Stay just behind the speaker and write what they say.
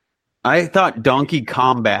I thought Donkey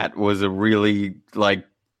Combat was a really,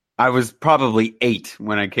 I was probably 8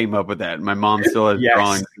 when I came up with that. My mom still has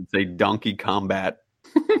drawings that say Donkey Combat.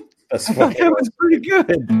 That's I thought that was pretty good.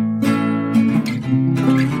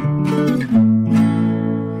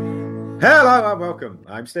 Hello and welcome.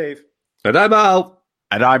 I'm Steve. And I'm Al.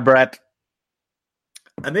 And I'm Brett.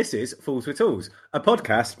 And this is Fools with Tools, a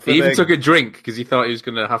podcast for He even took a drink because he thought he was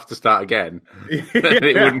going to have to start again. It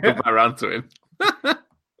wouldn't come back around to him.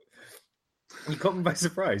 You caught me by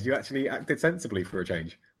surprise. You actually acted sensibly for a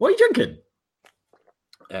change. What are you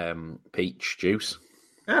drinking? Peach juice.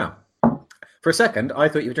 Oh. For a second, I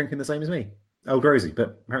thought you were drinking the same as me. Old Rosie,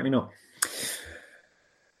 but apparently not.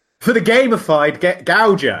 For the gamified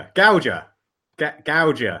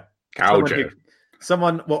Gouger.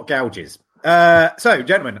 Someone what gouges. So,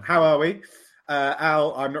 gentlemen, how are we?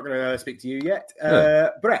 Al, I'm not going to speak to you yet.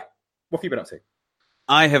 Brett, what have you been up to?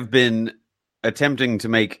 I have been attempting to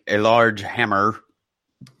make a large hammer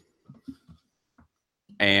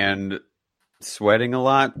and sweating a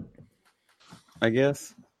lot, I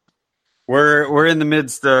guess. We're in the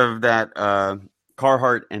midst of that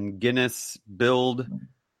Carhartt and Guinness build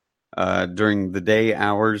during the day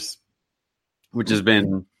hours, which has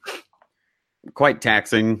been quite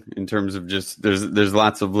taxing in terms of just there's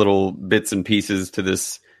lots of little bits and pieces to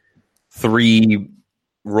this 3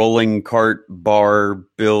 rolling cart bar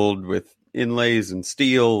build with inlays and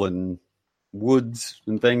steel and woods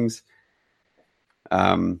and things.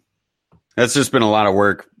 That's just been a lot of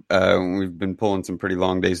work. We've been pulling some pretty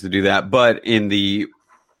long days to do that. But in the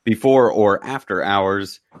before or after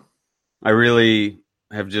hours, I really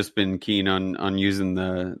have just been keen on using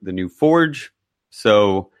the new forge.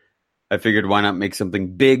 So I figured why not make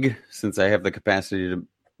something big since I have the capacity to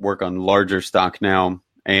work on larger stock now.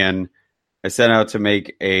 And I set out to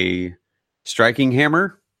make a striking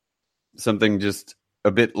hammer, something just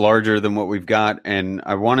a bit larger than what we've got. And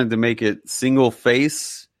I wanted to make it single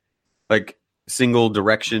face, like single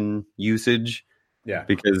direction usage. Yeah.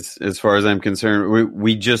 Because as far as I'm concerned,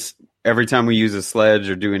 we just, every time we use a sledge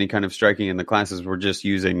or do any kind of striking in the classes, we're just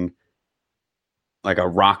using like a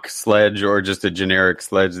rock sledge or just a generic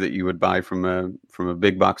sledge that you would buy from a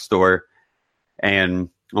big box store. And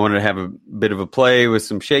I wanted to have a bit of a play with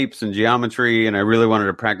some shapes and geometry. And I really wanted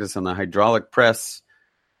to practice on the hydraulic press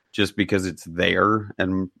just because it's there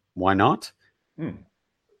and why not? And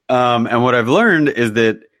what I've learned is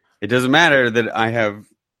that it doesn't matter that I have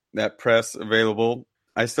that press available.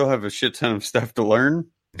 I still have a shit ton of stuff to learn,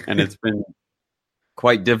 and it's been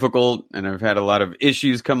quite difficult. And I've had a lot of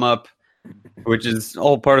issues come up, which is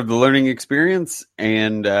all part of the learning experience.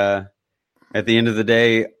 And at the end of the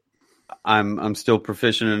day, I'm still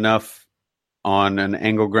proficient enough on an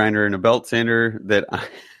angle grinder and a belt sander that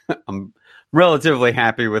I'm relatively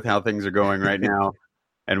happy with how things are going right now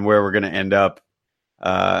and where we're going to end up.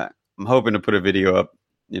 I'm hoping to put a video up,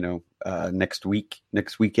 next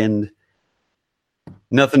weekend.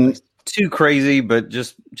 Nothing too crazy, but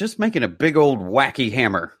just making a big old wacky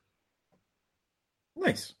hammer.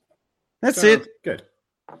 Nice. That's it. Good.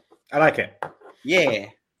 I like it. Yeah.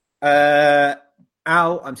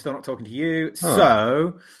 Al, I'm still not talking to you.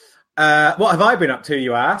 So, what have I been up to,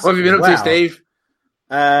 you ask? What have you been up to, Steve?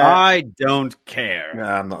 I don't care.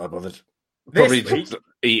 Nah, I'm not that bothered. Probably just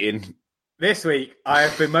eating. This week, I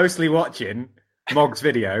have been mostly watching Mog's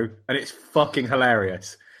video, and it's fucking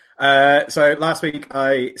hilarious. So last week,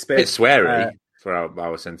 I spent... It's sweary for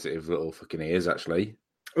our sensitive little fucking ears, actually.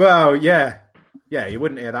 Well, yeah. Yeah, you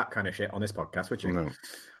wouldn't hear that kind of shit on this podcast, would you?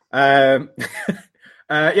 No.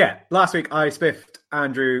 Last week I spiffed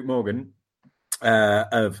Andrew Morgan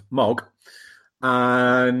of Mog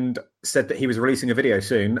and said that he was releasing a video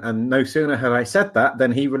soon. And no sooner had I said that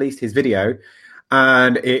than he released his video.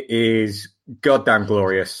 And it is goddamn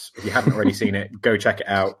glorious. If you haven't already seen it, go check it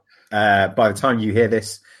out. By the time you hear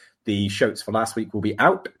this, the shows for last week will be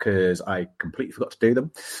out because I completely forgot to do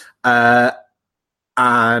them.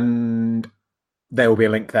 And there will be a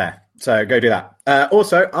link there. So go do that.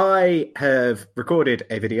 Also, I have recorded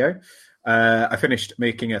a video. I finished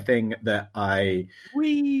making a thing that I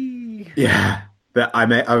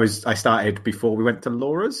started before we went to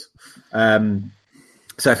Laura's.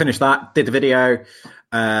 So I finished that, did the video,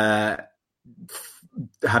 had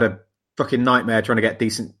a fucking nightmare trying to get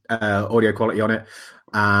decent audio quality on it,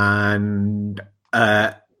 and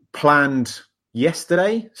planned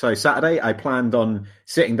yesterday, so Saturday, I planned on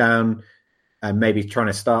sitting down and maybe trying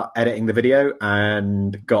to start editing the video,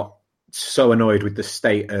 and got so annoyed with the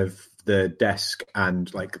state of the desk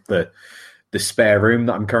and like the spare room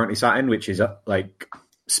that I'm currently sat in, which is like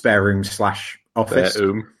spare room / office.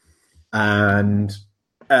 And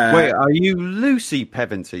Wait, are you Lucy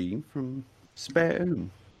Pevensey from Spare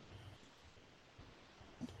Room?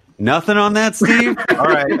 Nothing on that, Steve? All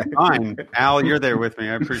right, fine. Al, you're there with me.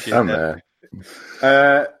 I appreciate that.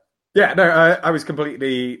 I was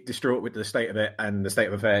completely distraught with the state of it and the state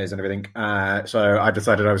of affairs and everything. So I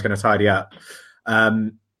decided I was going to tidy up,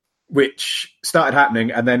 which started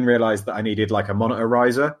happening, and then realized that I needed like a monitor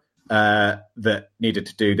riser that needed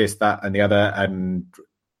to do this, that, and the other, and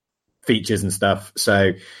features and stuff.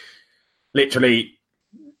 So literally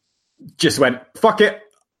just went, fuck it.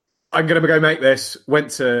 I'm going to go make this.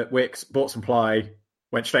 Went to Wickes, bought some ply,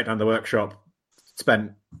 went straight down to the workshop,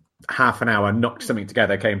 spent half an hour, knocked something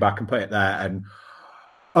together, came back and put it there. And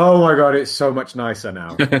oh my God, it's so much nicer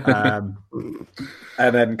now.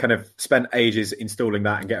 And then kind of spent ages installing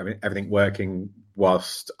that and getting everything working,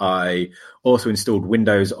 whilst I also installed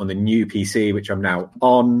Windows on the new PC, which I'm now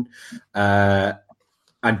on,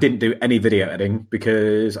 and didn't do any video editing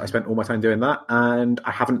because I spent all my time doing that, and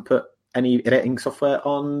I haven't put any editing software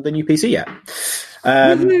on the new PC yet.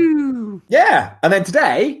 Yeah. And then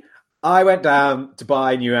today I went down to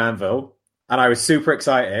buy a new anvil, and I was super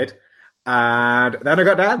excited. And then I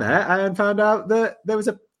got down there and found out that there was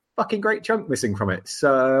a fucking great chunk missing from it.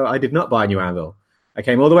 So I did not buy a new anvil. I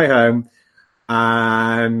came all the way home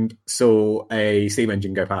and saw a steam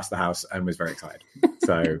engine go past the house and was very excited.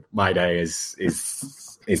 So my day is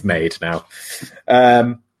made now.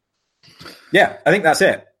 Yeah, I think that's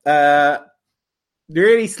it.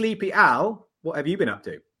 Really sleepy Al, what have you been up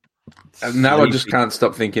to? And now I just can't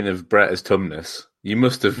stop thinking of Brett as Tumnus. You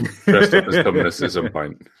must have dressed up as Tumnus at some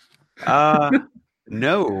point.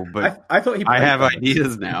 No, but I thought I have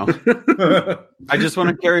ideas now. I just want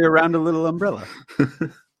to carry around a little umbrella.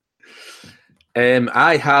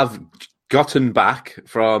 I have gotten back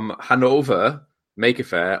from Hanover Maker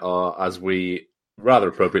Faire, or as we rather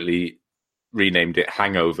appropriately renamed it,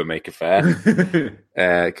 Hangover Maker Faire,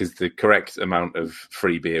 because the correct amount of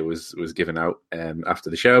free beer was given out after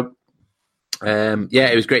the show.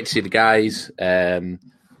 It was great to see the guys.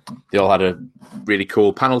 They all had a really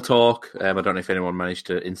cool panel talk. I don't know if anyone managed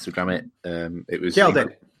to Instagram it. It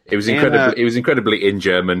was incredibly in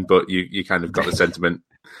German, but you kind of got the sentiment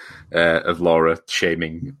of Laura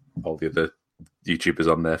shaming all the other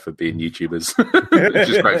YouTubers on there for being YouTubers, which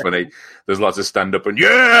is quite funny. There's lots of stand-up and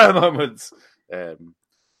moments. It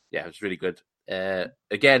was really good.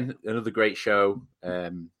 Again, another great show.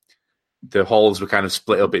 The halls were kind of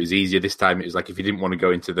split up. It was easier this time. It was like if you didn't want to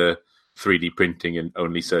go into the 3D printing and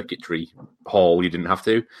only circuitry hall, you didn't have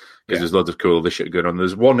to, because there's loads of cool other shit going on.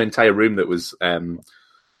 There's one entire room that was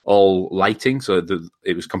all lighting, so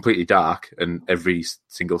it was completely dark, and every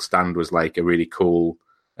single stand was like a really cool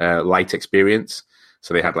light experience.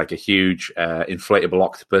 So they had like a huge inflatable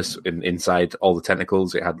octopus inside all the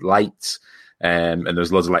tentacles. It had lights, and there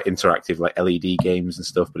was loads of like interactive like LED games and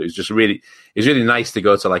stuff. But it was really nice to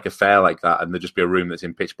go to like a fair like that, and there just be a room that's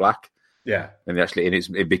in pitch black. Yeah, and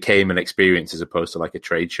it became an experience as opposed to like a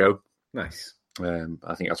trade show. Nice.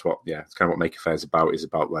 I think that's it's kind of what Maker Faire is about. Is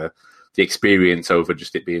about the experience over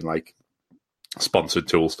just it being like sponsored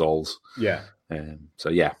tool stalls. Yeah.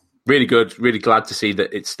 Really good. Really glad to see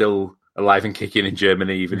that it's still alive and kicking in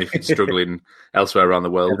Germany, even if it's struggling elsewhere around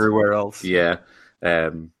the world. Everywhere else. Yeah.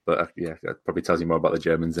 That probably tells you more about the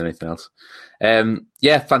Germans than anything else.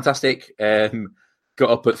 Fantastic. Got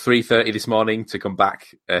up at 3:30 this morning to come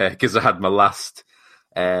back because I had my last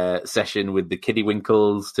session with the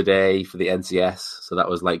Kiddywinkles today for the NCS. So that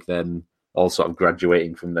was like them all sort of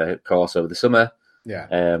graduating from the course over the summer. Yeah.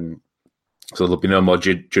 So there'll be no more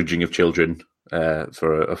judging of children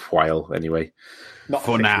for a while anyway. Not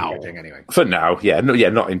for now. Anyway. For now,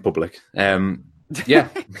 not in public. That's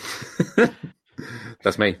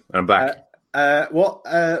me. I'm back. What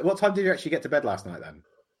time did you actually get to bed last night then?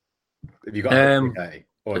 Have you got okay,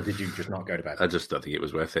 or did you just not go to bed? I just don't think it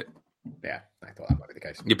was worth it. Yeah, I thought that might be the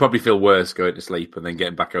case. You probably feel worse going to sleep and then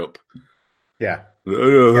getting back up. Yeah.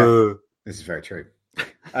 This is very true.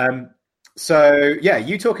 So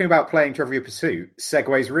you talking about playing Trivial Pursuit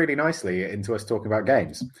segues really nicely into us talking about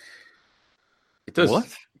games. It does. What?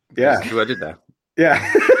 Yeah. That's what I did there.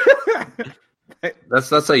 Yeah. That's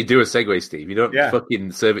how you do a segue, Steve. You don't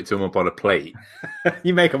fucking serve it to them up on a plate.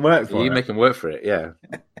 You make them work for it. You make them work for it, yeah.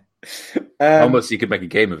 Almost you could make a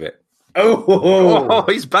game of it. Oh,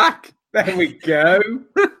 he's back. There we go.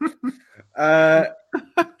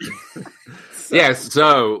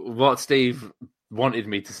 So what Steve wanted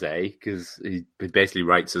me to say, because he basically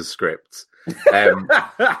writes his scripts. On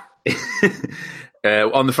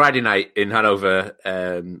the Friday night in Hanover,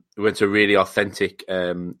 we went to a really authentic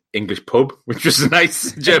English pub, which was a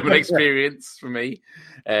nice German experience for me.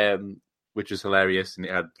 which was hilarious, and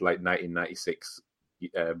it had like 1996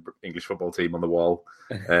 English football team on the wall,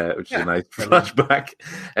 which is a nice flashback.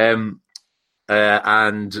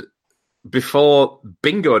 And before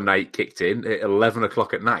bingo night kicked in at 11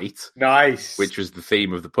 o'clock at night, nice, which was the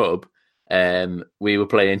theme of the pub, we were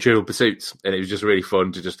playing Trivial Pursuit, and it was just really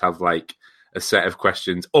fun to just have like a set of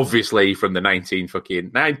questions, obviously from the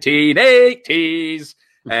 1980s,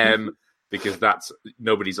 because that's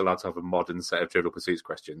nobody's allowed to have a modern set of Trivial Pursuit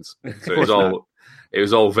questions. So it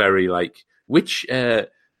was all very like which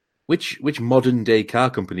modern day car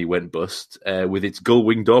company went bust with its gull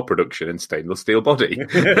wing door production and stainless steel body.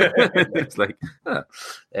 It's like,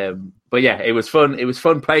 but yeah, it was fun. It was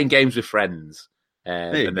fun playing games with friends,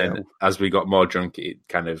 and then as we got more drunk, it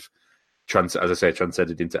kind of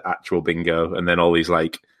transcended into actual bingo, and then all these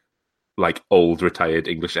like old retired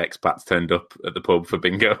English expats turned up at the pub for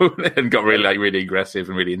bingo and got really aggressive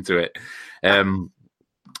and really into it.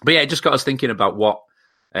 But yeah, it just got us thinking about what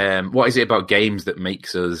is it about games that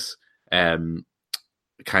makes us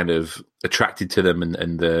kind of attracted to them,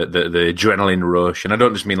 and the adrenaline rush. And I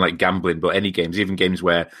don't just mean like gambling, but any games, even games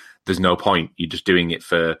where there's no point, you're just doing it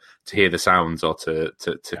to hear the sounds or to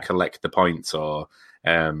collect the points or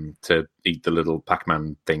to eat the little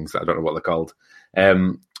Pac-Man things that I don't know what they're called.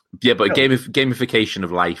 But gamification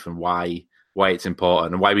of life and why it's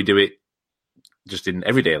important and why we do it just in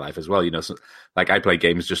everyday life as well. So, like I play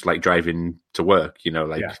games just like driving to work.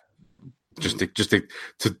 Just to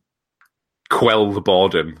quell the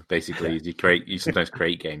boredom. Basically, you sometimes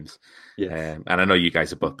create games. And I know you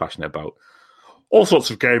guys are both passionate about all sorts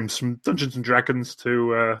of games, from Dungeons and Dragons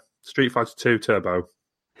to Street Fighter 2 Turbo.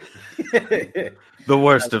 The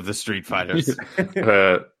worst of the Street Fighters.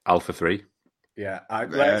 Alpha 3. Yeah,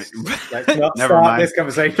 let's not start this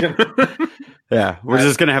conversation. Yeah, we're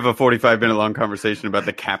just going to have a 45-minute long conversation about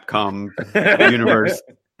the Capcom universe.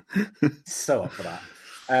 So up for that.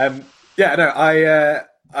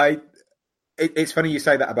 It's funny you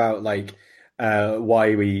say that about like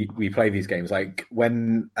why we play these games. Like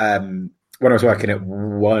when I was working at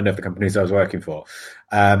one of the companies I was working for,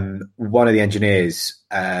 one of the engineers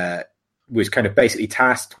was kind of basically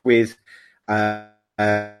tasked with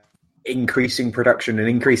increasing production and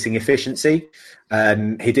increasing efficiency,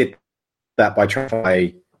 and he did that by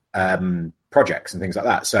trying projects and things like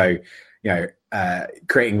that. So,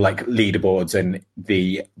 creating like leaderboards and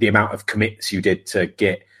the amount of commits you did to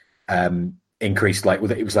get increased, like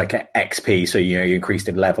it was like XP. So you increased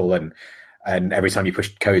in level, and every time you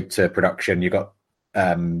pushed code to production, you got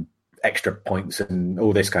extra points and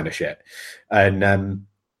all this kind of shit.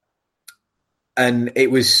 And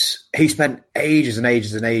he spent ages and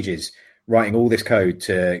ages and ages writing all this code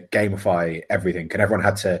to gamify everything, and everyone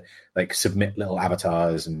had to like submit little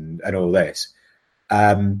avatars and all this.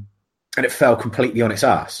 And it fell completely on its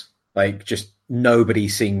ass. Like, just nobody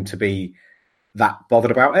seemed to be that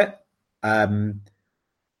bothered about it. And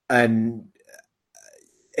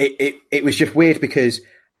it was just weird because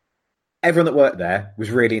everyone that worked there was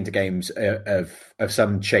really into games of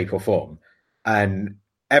some shape or form, and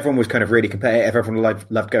everyone was kind of really competitive. Everyone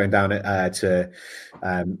loved going down to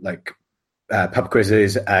pub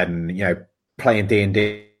quizzes and playing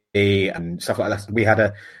D&D and stuff like that. We had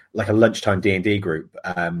a lunchtime D&D group,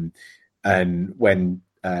 and when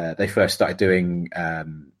they first started doing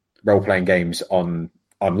role playing games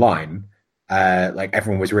online,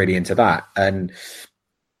 everyone was really into that, and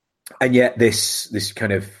yet this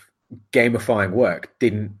kind of gamifying work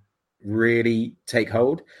didn't really take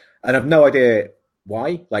hold, and I've no idea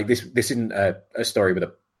why. Like, this isn't a story with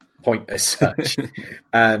a point as such.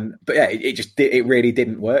 But yeah, it really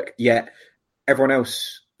didn't work. Yet everyone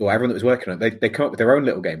else, or everyone that was working on it, they come up with their own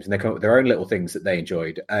little games, and they come up with their own little things that they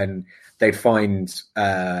enjoyed, and they'd find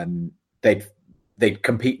they'd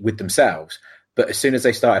compete with themselves. But as soon as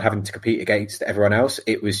they started having to compete against everyone else,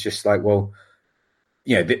 it was just like, well,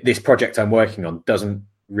 this project I'm working on doesn't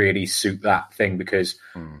really suit that thing because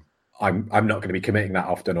I'm not going to be committing that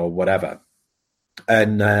often or whatever.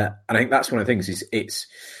 And I think that's one of the things is it's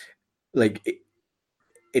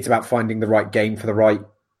about finding the right game for the right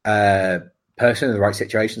person in the right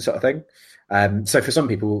situation, sort of thing. So for some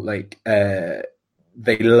people, they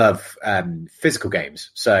love physical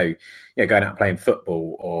games. So going out and playing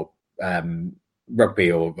football or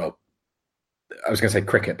rugby or I was going to say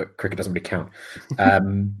cricket, but cricket doesn't really count.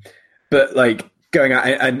 But going out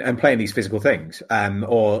and playing these physical things,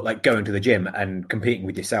 or going to the gym and competing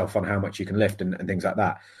with yourself on how much you can lift and things like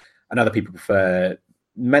that. And other people prefer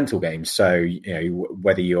mental games. So,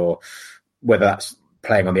 whether that's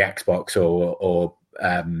playing on the Xbox or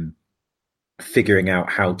figuring out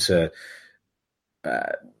how to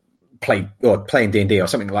playing D&D or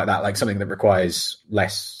something like that, like something that requires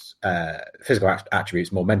less physical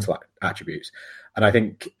attributes, more mental attributes. And I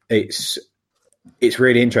think it's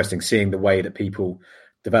really interesting seeing the way that people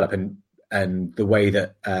develop and the way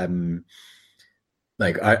that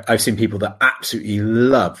I've seen people that absolutely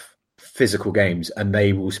love physical games, and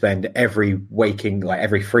they will spend every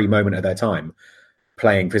free moment of their time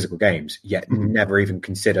playing physical games, yet never even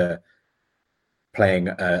consider playing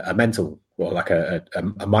a mental or like a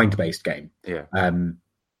mind-based game. Yeah.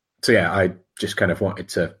 So yeah, I just kind of wanted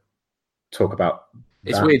to talk about.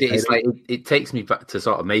 It's weird. It's like it takes me back to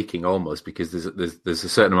sort of making almost, because there's a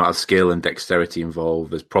certain amount of skill and dexterity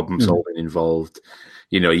involved. There's problem solving involved.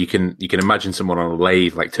 You know, you can imagine someone on a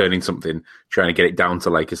lathe like turning something, trying to get it down to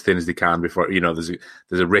like as thin as they can before. You know, there's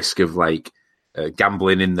a risk of like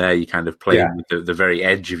gambling in there. You kind of play with the very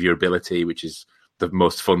edge of your ability, which is the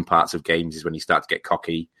most fun parts of games, is when you start to get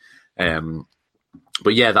cocky.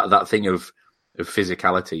 But yeah, that thing of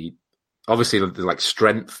physicality. Obviously, there's like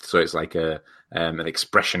strength, so it's like an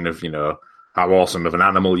expression of, you know, how awesome of an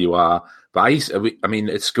animal you are. But I mean,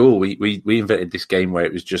 at school we invented this game where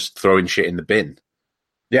it was just throwing shit in the bin.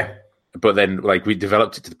 Yeah. But then, like, we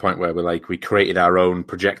developed it to the point where we created our own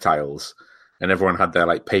projectiles, and everyone had their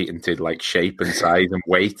like patented like shape and size and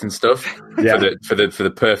weight and stuff for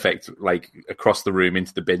the perfect like across the room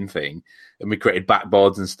into the bin thing. And we created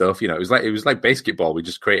backboards and stuff. You know, it was like basketball. We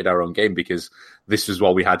just created our own game because this was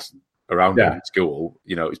what we had around in school.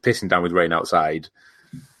 You know, it was pissing down with rain outside.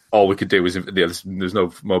 All we could do was, there's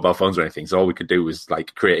no mobile phones or anything, so all we could do was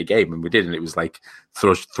like create a game, and we did, and it was like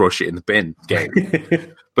throw shit in the bin game.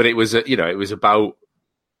 But it was it was about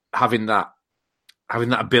having that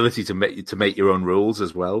ability to make your own rules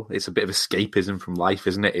as well. It's a bit of escapism from life,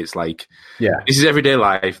 isn't it? It's like, this is everyday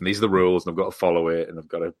life, and these are the rules, and I've got to follow it, and I've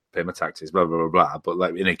got to pay my taxes, blah blah blah blah. But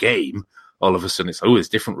like in a game, all of a sudden it's there's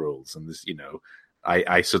different rules, and there's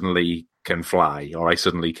I suddenly can fly, or I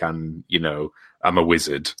suddenly can I'm a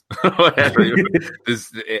wizard. Whatever.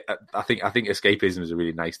 I think escapism is a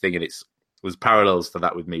really nice thing, and there's parallels to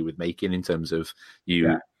that with me with making, in terms of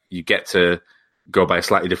you get to go by a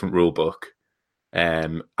slightly different rule book,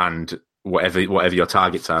 and whatever your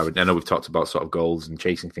targets are. I know we've talked about sort of goals and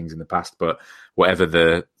chasing things in the past, but whatever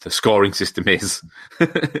the scoring system is,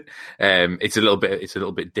 it's a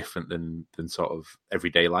little bit different than sort of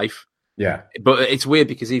everyday life. Yeah, but it's weird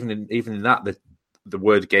because even in that, the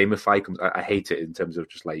word gamify comes. I hate it in terms of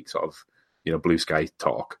just like sort of blue sky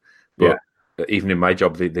talk. But even in my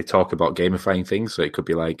job, they talk about gamifying things. So it could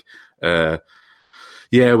be like,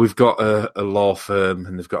 we've got a law firm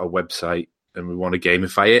and they've got a website and we want to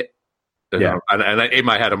gamify it. And in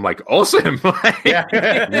my head, I'm like, awesome.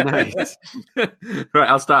 Nice. Right,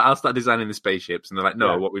 I'll start designing the spaceships, and they're like,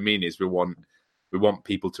 no, what we mean is we want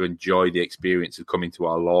people to enjoy the experience of coming to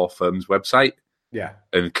our law firm's website. Yeah.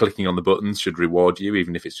 And clicking on the buttons should reward you,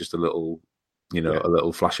 even if it's just a little, a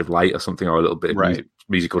little flash of light or something, or a little bit of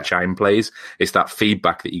musical chime plays. It's that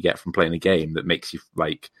feedback that you get from playing a game that makes you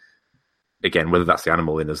like, again, whether that's the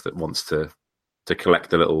animal in us that wants to collect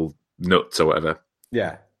the little nuts or whatever.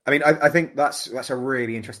 Yeah. I mean, I think that's a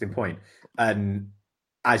really interesting point. And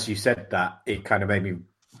as you said that, it kind of made me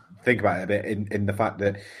think about it a bit in the fact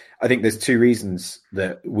that I think there's two reasons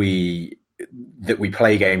that we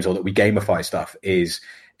play games or that we gamify stuff. Is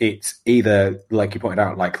it's either, like you pointed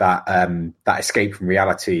out, like that escape from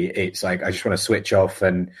reality. It's like, I just want to switch off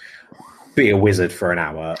and be a wizard for an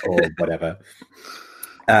hour or whatever.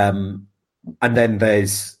 And then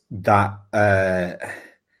there's that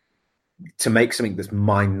to make something that's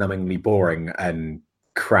mind-numbingly boring and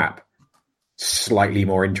crap slightly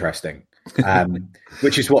more interesting,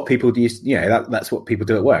 which is what people do. That's what people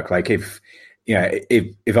do at work. Like if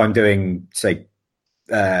I'm doing, say,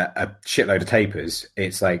 a shitload of tapers,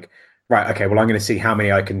 it's like, right, okay, well, I'm going to see how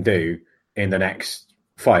many I can do in the next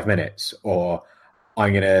 5 minutes, or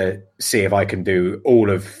I'm going to see if I can do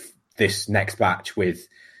all of this next batch with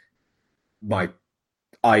my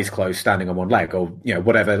eyes closed, standing on one leg, or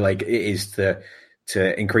whatever. Like it is to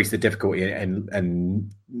increase the difficulty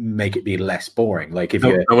and make it be less boring. Like if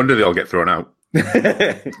no wonder they all get thrown out.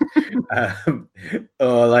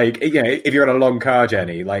 Or like if you're on a long car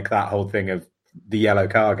journey, like that whole thing of the yellow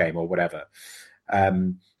car game or whatever,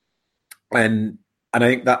 and I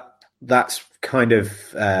think that's kind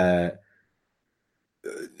of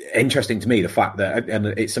interesting to me, the fact that, and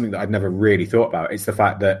it's something that I've never really thought about, it's the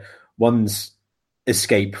fact that one's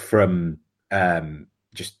escape from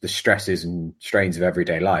just the stresses and strains of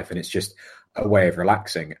everyday life, and it's just a way of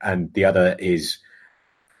relaxing, and the other is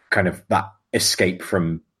kind of that escape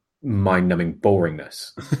from mind-numbing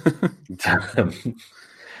boringness.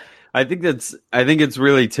 I think it's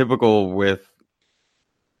really typical with.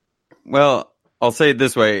 Well, I'll say it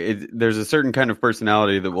this way: there's a certain kind of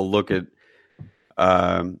personality that will look at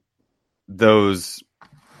those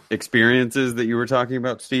experiences that you were talking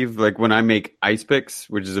about, Steve. Like when I make ice picks,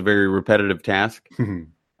 which is a very repetitive task,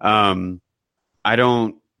 I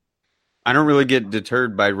don't really get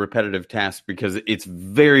deterred by repetitive tasks because it's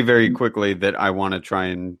very, very quickly that I want to try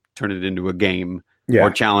and turn it into a game or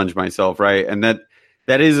challenge myself, right? And that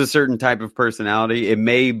is a certain type of personality. It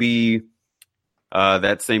may be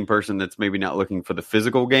that same person that's maybe not looking for the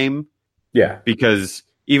physical game. Yeah. Because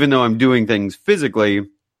even though I'm doing things physically,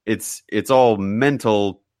 it's all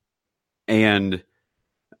mental and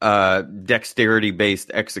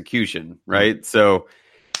dexterity-based execution, right? So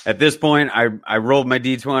at this point, I rolled my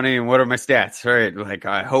D20, and what are my stats? All right, like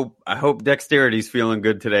I hope dexterity's feeling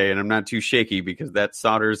good today, and I'm not too shaky because that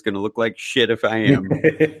solder is going to look like shit if I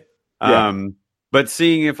am. But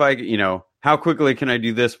seeing if I, how quickly can I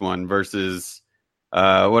do this one versus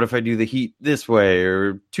what if I do the heat this way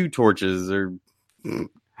or 2 torches or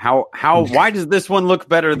why does this one look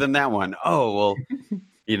better than that one? Oh, well,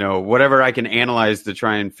 whatever I can analyze to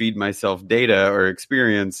try and feed myself data or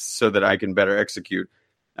experience so that I can better execute.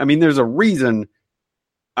 I mean, there's a reason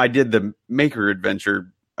I did the Maker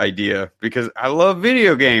Adventure idea because I love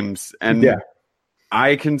video games, and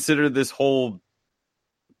I consider this whole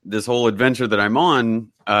adventure that I'm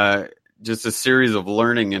on just a series of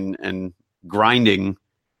learning and grinding.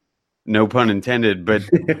 No pun intended, but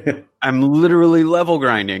I'm literally level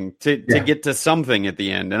grinding to get to something at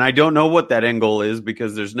the end, and I don't know what that end goal is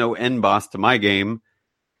because there's no end boss to my game.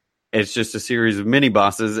 It's just a series of mini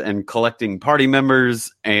bosses and collecting party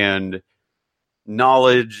members and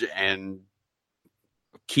knowledge and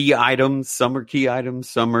key items. Some are key items,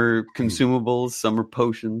 some are consumables, some are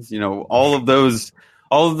potions. All of those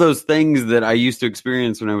things that I used to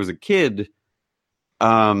experience when I was a kid.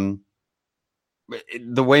 The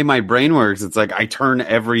way my brain works, it's like I turn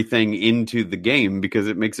everything into the game because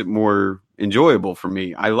it makes it more enjoyable for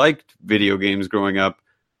me. I liked video games growing up.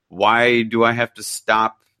 Why do I have to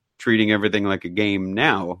stop treating everything like a game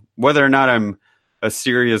now? Whether or not I'm a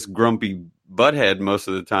serious grumpy butthead most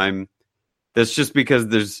of the time, that's just because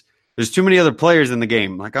there's too many other players in the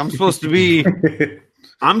game. Like I'm supposed to be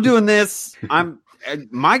I'm doing this.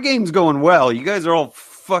 My game's going well. You guys are all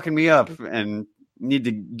fucking me up and need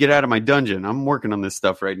to get out of my dungeon. I'm working on this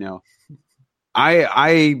stuff right now.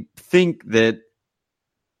 I think that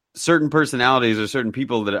certain personalities or certain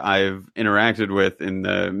people that I've interacted with in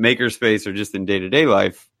the makerspace or just in day-to-day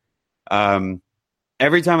life,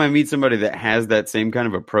 every time I meet somebody that has that same kind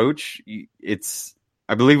of approach,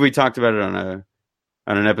 I believe we talked about it on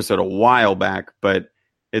an episode a while back, but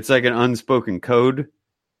it's like an unspoken code.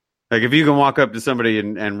 Like if you can walk up to somebody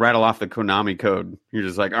and rattle off the Konami code, you're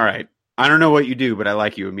just like, all right, I don't know what you do, but I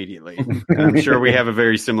like you immediately. And I'm sure we have a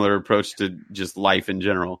very similar approach to just life in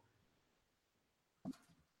general.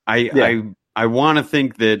 I want to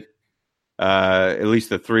think that at least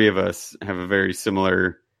the three of us have a very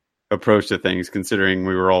similar approach to things, considering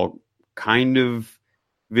we were all kind of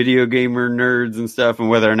video gamer nerds and stuff, and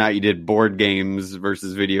whether or not you did board games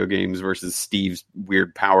versus video games versus Steve's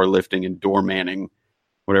weird powerlifting and door manning,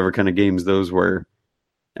 whatever kind of games those were.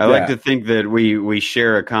 I like to think that we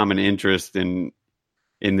share a common interest in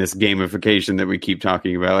this gamification that we keep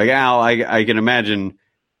talking about. Like Al, I can imagine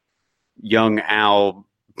young Al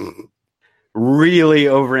really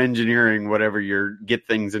over-engineering whatever your get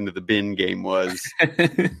things into the bin game was,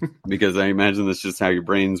 because I imagine that's just how your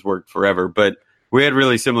brains worked forever. But we had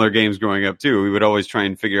really similar games growing up too. We would always try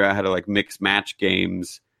and figure out how to like mix match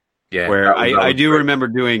games. Yeah, where I do remember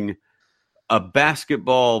doing a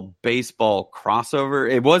basketball baseball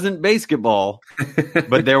crossover. It wasn't basketball,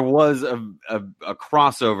 but there was a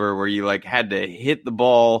crossover where you like had to hit the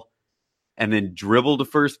ball and then dribble to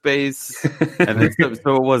first base. And then,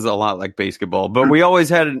 so it was a lot like basketball, but we always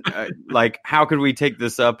had like, how could we take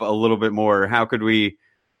this up a little bit more? How could we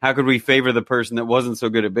favor the person that wasn't so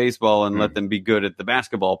good at baseball and let them be good at the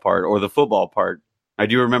basketball part or the football part? I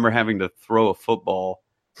do remember having to throw a football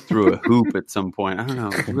through a hoop at some point. I don't know.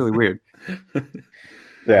 It's really weird.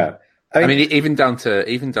 Yeah. I mean, even down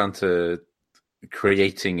to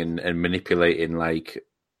creating and manipulating like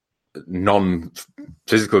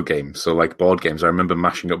non-physical games, so like board games. I remember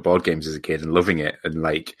mashing up board games as a kid and loving it, and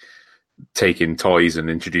like taking toys and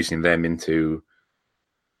introducing them into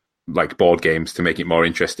like board games to make it more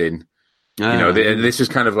interesting. This is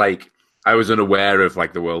kind of like, I was unaware of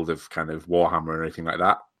like the world of kind of Warhammer or anything like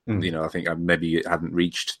that. I think I maybe hadn't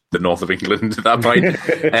reached the north of England at that point.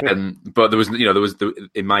 But there was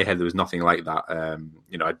in my head, there was nothing like that.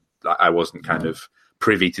 I wasn't kind of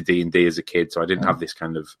privy to D&D as a kid, so I didn't have this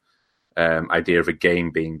kind of idea of a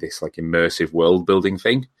game being this like immersive world building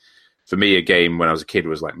thing. For me, a game when I was a kid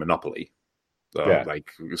was like Monopoly, or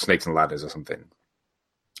like Snakes and Ladders or something.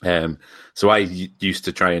 So I used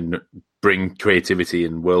to try and bring creativity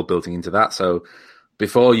and world building into that. So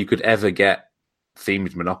before you could ever get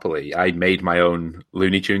themed Monopoly, I made my own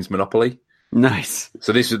Looney Tunes Monopoly. Nice.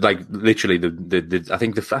 So this was like literally the I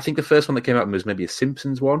think the first one that came out was maybe a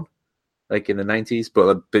Simpsons one, like in the 90s.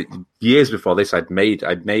 But years before this, I'd made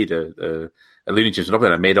a Looney Tunes Monopoly.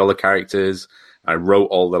 And I made all the characters. I wrote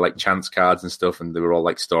all the like chance cards and stuff, and they were all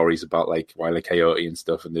like stories about like Wile E. Coyote and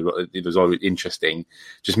stuff. And it was always interesting,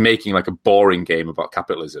 just making like a boring game about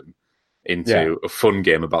capitalism into a fun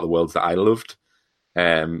game about the worlds that I loved.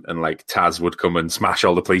 And like Taz would come and smash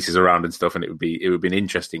all the polices around and stuff, and it would be an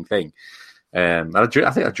interesting thing. And I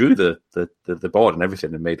think I drew the board and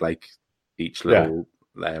everything, and made like each little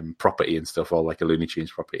property and stuff, all like a Looney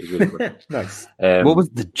Tunes property. Really Nice. What was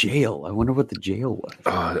the jail? I wonder what the jail was.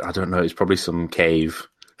 Oh, I don't know. It's probably some cave.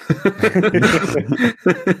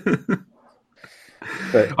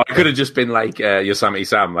 But, I could have just been like Yosemite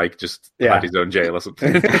Sam, like just had his own jail or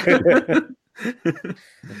something.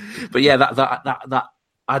 But yeah, that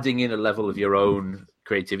adding in a level of your own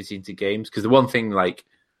creativity into games, because the one thing like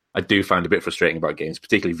I do find a bit frustrating about games,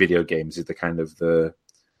 particularly video games, is the kind of the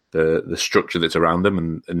structure that's around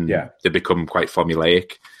them, and they become quite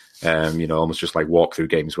formulaic. Almost just like walkthrough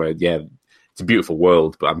games where it's a beautiful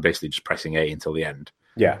world, but I'm basically just pressing A until the end.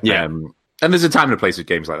 And there's a time and a place of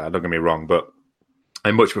games like that, don't get me wrong, but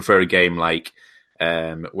I much prefer a game like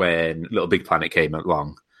when Little Big Planet came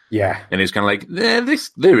along. And it's kind of like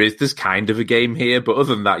there's kind of a game here, but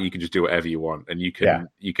other than that, you can just do whatever you want, and you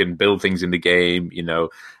can build things in the game.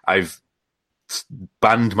 I've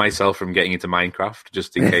banned myself from getting into Minecraft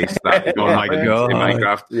just in case that oh my god, in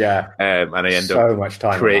Minecraft. And I end up much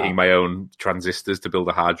time creating my own transistors to build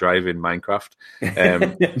a hard drive in Minecraft.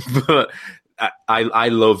 But I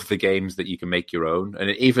love the games that you can make your own,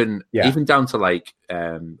 and even down to like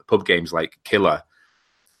pub games like Killer.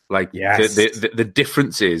 Like the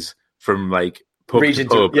differences from like pub region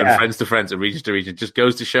to pub and friends to friends and region to region just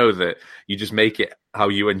goes to show that you just make it how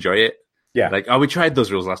you enjoy it. Like, we tried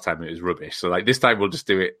those rules last time and it was rubbish. So like this time we'll just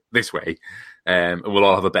do it this way, and we'll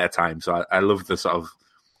all have a better time. So I love the sort of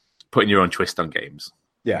putting your own twist on games.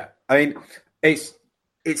 I mean, it's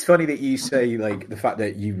funny that you say like the fact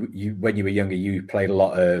that you when you were younger you played a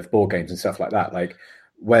lot of board games and stuff like that. Like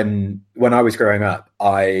when I was growing up,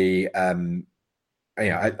 I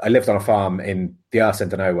lived on a farm in the arse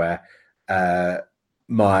end of nowhere.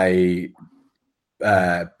 My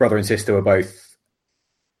brother and sister were both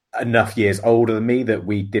enough years older than me that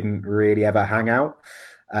we didn't really ever hang out.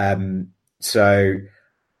 So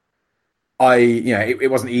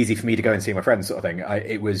it wasn't easy for me to go and see my friends, sort of thing.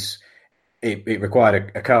 It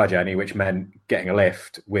required a car journey, which meant getting a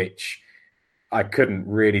lift, which I couldn't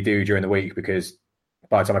really do during the week because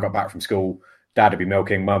by the time I got back from school, Dad would be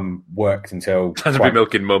milking, Mum worked until... Dad would be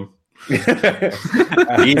milking Mum.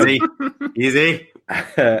 Easy.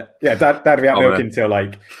 Dad would be out milking until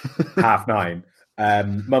like 9:30.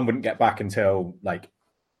 Mum wouldn't get back until like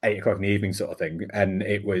 8:00 in the evening, sort of thing. And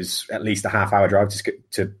it was at least a half-hour drive to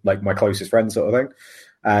get to like my closest friend, sort of thing.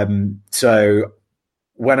 So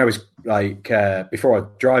when I was like, before I was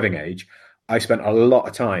driving age, I spent a lot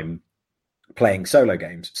of time playing solo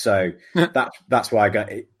games. So that's why I got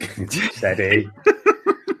steady.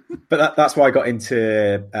 But that's why I got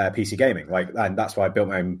into PC gaming, and that's why I built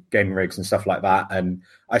my own gaming rigs and stuff like that. And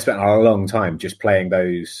I spent a long time just playing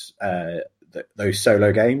those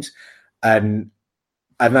solo games, and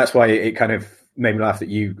that's why it kind of made me laugh that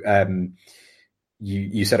you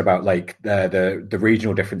said about like the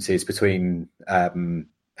regional differences between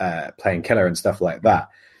playing Killer and stuff like that,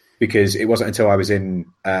 because it wasn't until I was in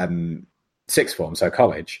sixth form, so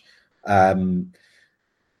college,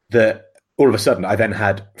 that all of a sudden I then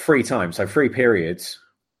had free time, so 3 periods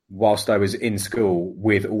whilst I was in school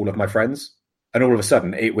with all of my friends, and all of a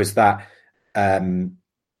sudden it was that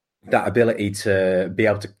ability to be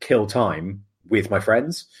able to kill time with my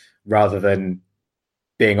friends rather than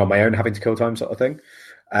being on my own having to kill time, sort of thing.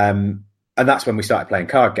 And that's when we started playing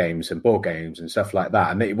card games and board games and stuff like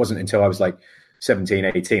that. And it wasn't until I was like 17,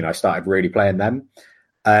 18, I started really playing them.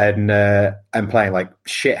 And playing like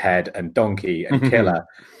Shithead and Donkey and Killer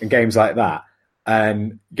and games like that,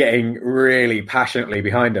 and getting really passionately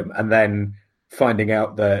behind them, and then finding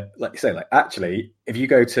out that, like you say, like actually, if you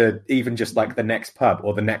go to even just like the next pub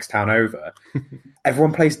or the next town over,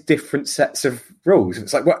 everyone plays different sets of rules.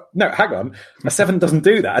 It's like, what? No, hang on, a 7 doesn't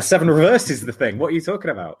do that. A 7 reverses the thing. What are you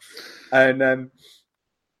talking about? And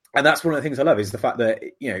And that's one of the things I love is the fact that,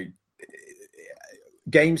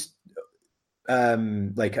 games,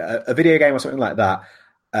 like a video game or something like that,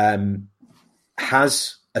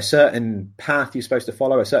 has a certain path you're supposed to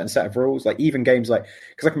follow, a certain set of rules. Like even games like,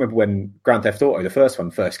 because I can remember when Grand Theft Auto, the first one,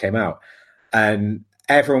 first came out, and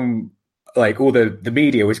everyone, like all the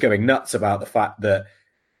media was going nuts about the fact that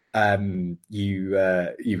you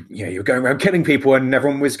were going around killing people, and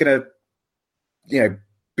everyone was going to,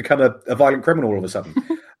 become a violent criminal all of a sudden.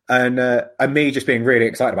 And me just being really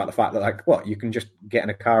excited about the fact that, like, what, you can just get in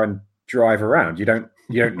a car and drive around. You don't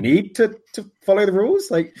need to follow the rules.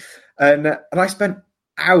 Like, and I spent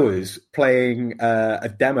hours playing a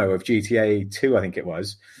demo of GTA 2, I think it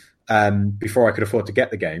was, before I could afford to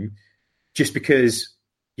get the game, just because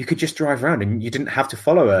you could just drive around and you didn't have to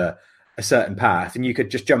follow a certain path, and you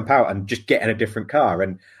could just jump out and just get in a different car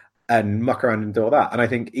and muck around and do all that. And I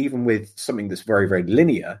think even with something that's very, very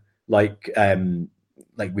linear, like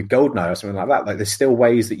with GoldenEye or something like that, like there's still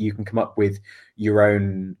ways that you can come up with your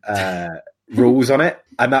own rules on it,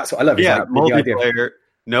 and that's what I love. Yeah, multiplayer,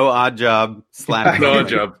 no odd job, slap. No odd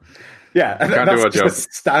job. Yeah, that's just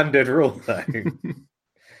a standard rule though.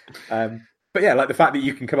 But yeah, like the fact that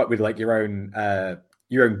you can come up with like your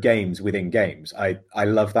own games within games, I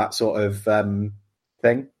love that sort of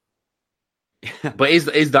thing. But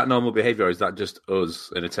is that normal behavior, or is that just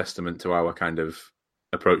us and a testament to our kind of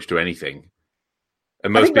approach to anything?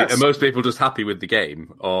 And are most people just happy with the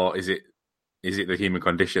game, or is it the human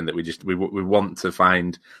condition that we want to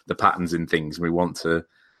find the patterns in things, and we want to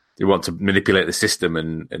manipulate the system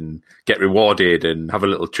and get rewarded and have a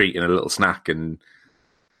little treat and a little snack? And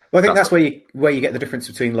well, I think that's where you get the difference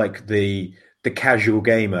between like the casual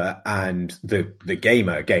gamer and the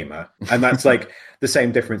gamer, and that's like the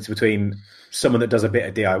same difference between someone that does a bit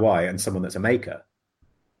of DIY and someone that's a maker.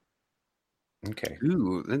 Okay.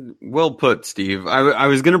 Ooh, well put, Steve. I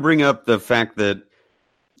was going to bring up the fact that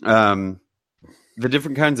the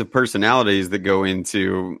different kinds of personalities that go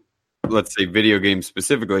into, let's say, video games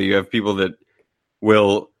specifically. You have people that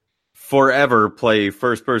will forever play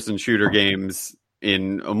first-person shooter games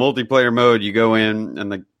in a multiplayer mode. You go in and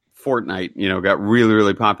like Fortnite, got really,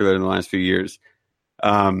 really popular in the last few years.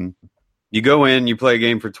 You go in, you play a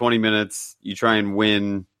game for 20 minutes, you try and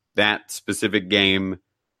win that specific game,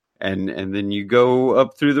 and then you go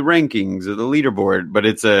up through the rankings or the leaderboard. But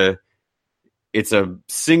it's a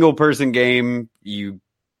single person game. You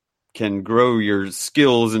can grow your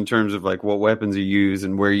skills in terms of like what weapons you use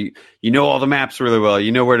and where you know all the maps really well.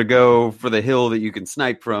 You know where to go for the hill that you can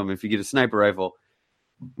snipe from if you get a sniper rifle,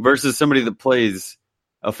 versus somebody that plays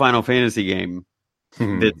a Final Fantasy game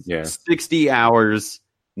that's 60 hours.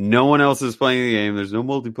 No one else is playing the game. There's no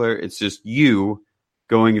multiplayer. It's just you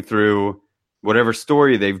going through whatever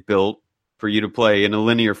story they've built for you to play in a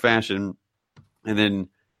linear fashion. And then,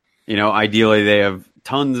 ideally they have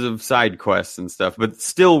tons of side quests and stuff, but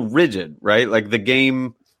still rigid, right? Like the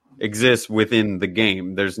game exists within the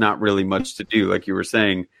game. There's not really much to do. Like you were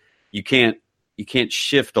saying, you can't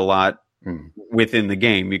shift a lot within the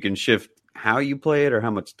game. You can shift how you play it or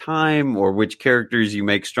how much time or which characters you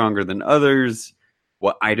make stronger than others,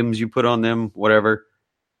 what items you put on them, whatever.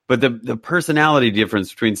 But the personality difference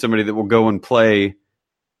between somebody that will go and play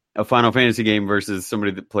a Final Fantasy game versus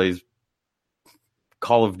somebody that plays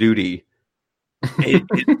Call of Duty,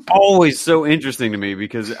 it's always so interesting to me,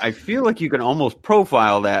 because I feel like you can almost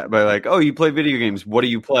profile that by like, oh, you play video games, what do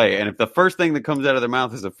you play? And if the first thing that comes out of their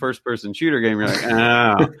mouth is a first-person shooter game, you're like,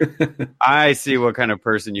 oh, I see what kind of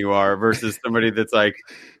person you are, versus somebody that's like,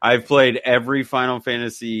 I've played every Final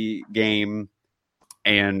Fantasy game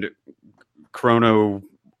and Chrono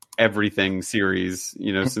everything series,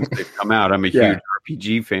 since they've come out. I'm a huge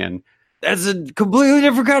RPG fan. That's a completely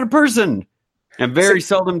different kind of person. And very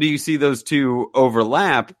seldom do you see those two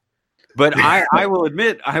overlap. But I will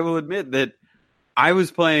admit that I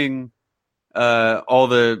was playing all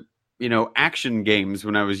the action games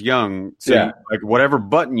when I was young. So like whatever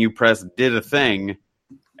button you press did a thing.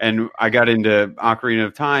 And I got into Ocarina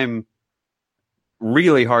of Time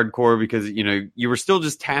really hardcore because you were still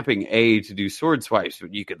just tapping A to do sword swipes,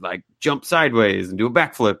 but you could like jump sideways and do a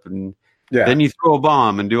backflip, and then you throw a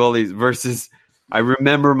bomb and do all these. Versus, I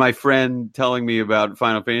remember my friend telling me about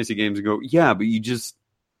Final Fantasy games and go, yeah, but you just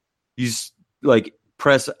like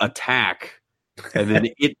press attack and then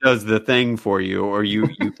it does the thing for you, or you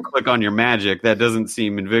click on your magic. That doesn't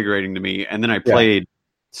seem invigorating to me. And then I played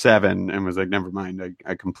 7 and was like, never mind,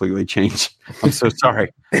 I completely changed. I'm so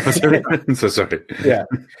sorry. I'm so sorry. Yeah.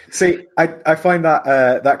 See, I find that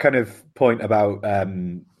that kind of point about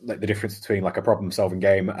like the difference between like a problem solving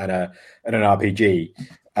game and an RPG,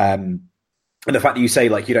 and the fact that you say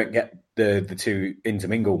like you don't get the two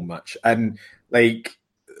intermingle much. And like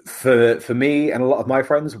for me and a lot of my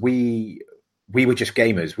friends, we were just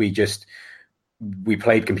gamers. We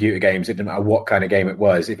played computer games. It didn't matter what kind of game it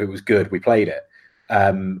was. If it was good, we played it.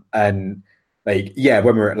 And like, yeah,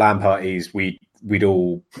 when we were at LAN parties, we'd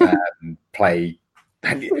all play.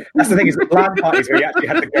 And that's the thing, is LAN parties where you actually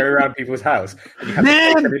had to go around people's house and you had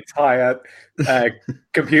to take an entire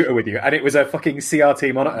computer with you, and it was a fucking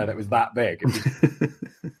CRT monitor that was that big.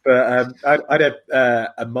 But I had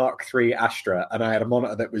a Mark III Astra, and I had a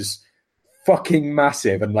monitor that was fucking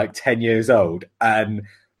massive and like 10 years old, and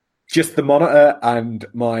just the monitor and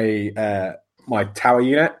my my tower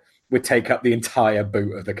unit would take up the entire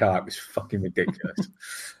boot of the car. It was fucking ridiculous.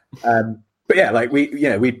 But yeah, like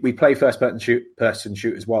we play first person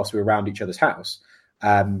shooters whilst we were around each other's house,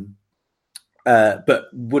 but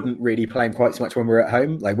wouldn't really play them quite so much when we were at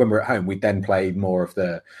home. Like when we were at home, we'd then play more of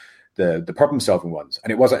the problem solving ones.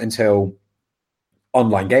 And it wasn't until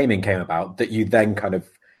online gaming came about that you then kind of,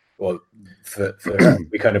 we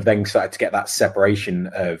kind of then started to get that separation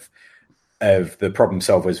of the problem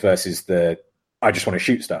solvers versus the I just want to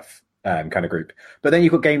shoot stuff kind of group. But then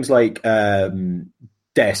you've got games like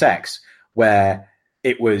Deus Ex, where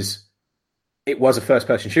it was a first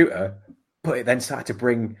person shooter, but it then started to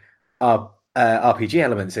bring RPG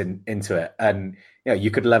elements into it, and you know, you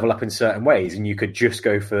could level up in certain ways, and you could just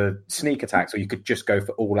go for sneak attacks, or you could just go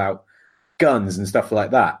for all out guns and stuff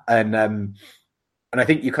like that. And I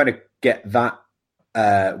think you kind of get that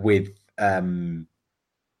with the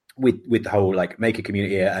whole like maker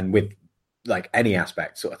community and with like any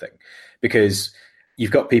aspect sort of thing, because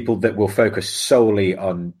you've got people that will focus solely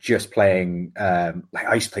on just playing. Like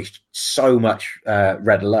I used to play so much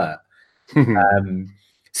Red Alert.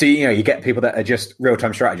 So you know, you get people that are just real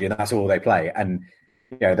time strategy, and that's all they play. And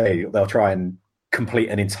you know, they'll try and complete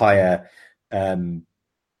an entire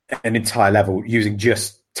level using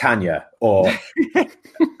just Tanya, or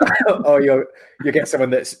or you get someone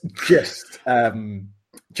that's just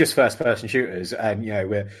first person shooters, and you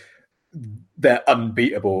know they're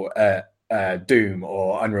unbeatable at Doom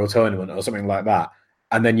or Unreal Tournament or something like that.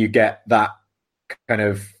 And then you get that kind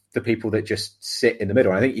of the people that just sit in the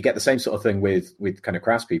middle. And I think you get the same sort of thing with kind of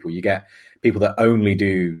crafts people. You get people that only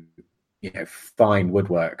do, you know, fine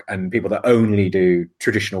woodwork, and people that only do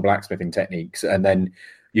traditional blacksmithing techniques. And then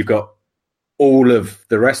you've got all of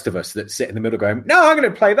the rest of us that sit in the middle going, no, I'm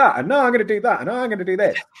going to play that, and no, I'm going to do that, and no, I'm going to do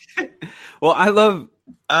this. Well, I love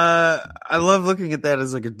looking at that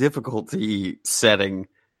as like a difficulty setting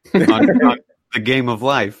on the game of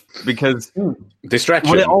life, because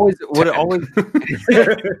distraction. What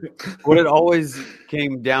it always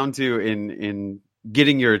came down to in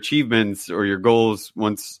getting your achievements or your goals,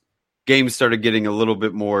 once games started getting a little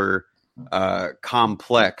bit more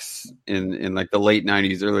complex in like the late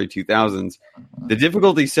 90s, early 2000s, the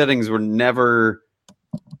difficulty settings were never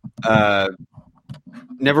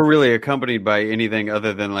really accompanied by anything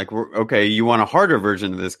other than like, okay, you want a harder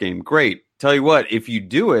version of this game? Great. Tell you what, if you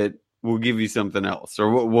do it, we'll give you something else,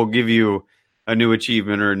 or we'll give you a new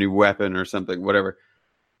achievement or a new weapon or something, whatever.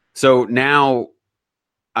 So now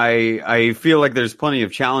I feel like there's plenty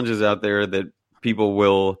of challenges out there that people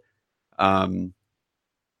will throw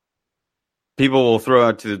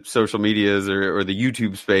out to social medias or the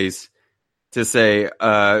YouTube space to say,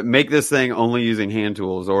 make this thing only using hand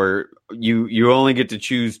tools, or you only get to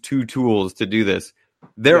choose 2 tools to do this.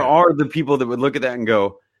 There are the people that would look at that and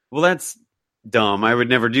go, well, that's dumb. I would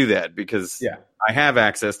never do that because I have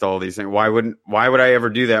access to all these things. Why would I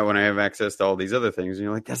ever do that when I have access to all these other things? And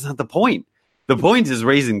you're like, that's not the point. The point is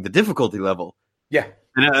raising the difficulty level. Yeah.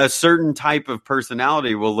 And a certain type of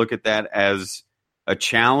personality will look at that as a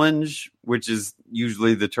challenge, which is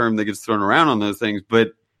usually the term that gets thrown around on those things,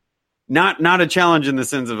 but not a challenge in the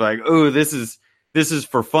sense of like, oh, this is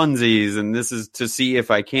for funsies and this is to see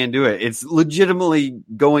if I can do it. It's legitimately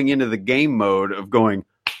going into the game mode of going,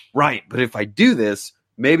 right, but if I do this,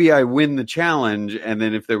 maybe I win the challenge, and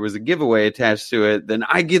then if there was a giveaway attached to it, then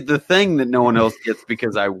I get the thing that no one else gets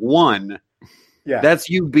because I won. Yeah. That's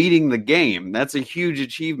you beating the game. That's a huge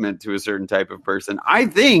achievement to a certain type of person. I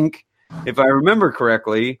think, if I remember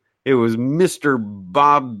correctly, it was Mr.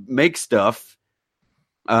 Bob Makestuff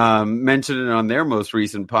mentioned it on their most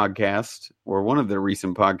recent podcast, or one of their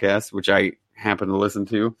recent podcasts, which I happen to listen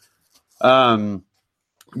to.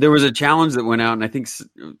 There was a challenge that went out, and I think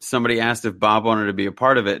somebody asked if Bob wanted to be a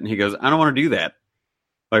part of it, and he goes, I don't want to do that.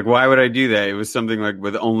 Like, why would I do that? It was something like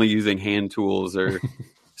with only using hand tools or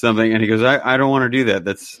something, and he goes, I don't want to do that.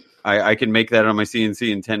 I can make that on my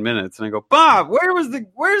CNC in 10 minutes. And I go, Bob, where's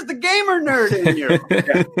the gamer nerd in you?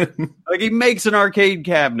 Like he makes an arcade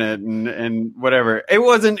cabinet and whatever. I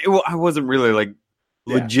wasn't really like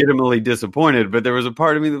legitimately disappointed, but there was a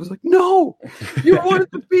part of me that was like, no, you're one of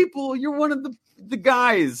the people. You're one of the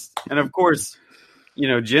guys. And of course,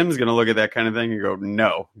 Jim's going to look at that kind of thing and go,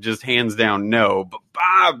 no, just hands down, no. But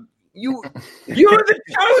Bob, you're the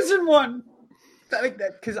chosen one.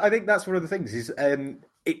 I think that's one of the things is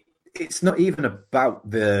it's not even about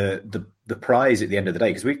the prize at the end of the day,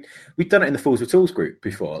 because we've done it in the Fools with Tools group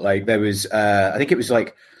before. Like there was, I think it was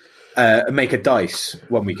like make a dice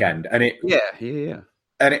one weekend, and it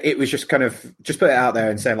and it was just kind of just put it out there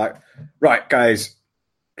and saying like, right guys,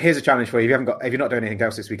 here's a challenge for you. If you're not doing anything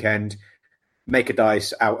else this weekend, make a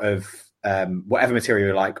dice out of whatever material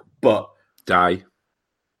you like, but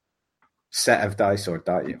set of dice or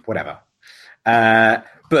die, whatever.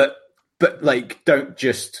 But like, don't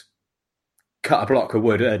just cut a block of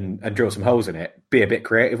wood and drill some holes in it. Be a bit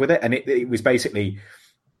creative with it. And it was basically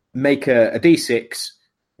make a D6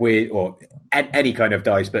 with, or any kind of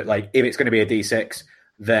dice, but like if it's going to be a D6,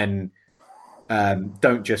 then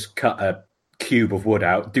don't just cut a cube of wood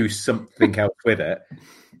out, do something else with it.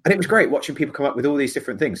 And it was great watching people come up with all these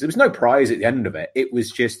different things. There was no prize at the end of it. It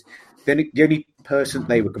was just the only person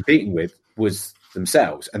they were competing with was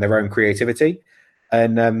themselves and their own creativity.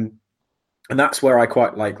 And that's where I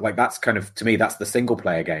quite like that's kind of, to me, that's the single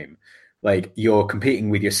player game. Like you're competing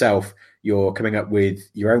with yourself, you're coming up with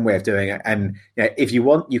your own way of doing it. And if you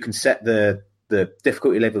want, you can set the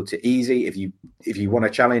difficulty level to easy. If you want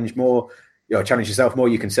to challenge more, challenge yourself more,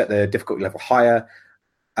 you can set the difficulty level higher.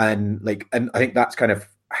 And I think that's kind of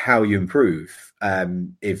how you improve,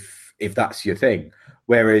 if that's your thing.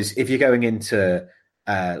 Whereas if you're going into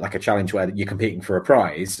like a challenge where you're competing for a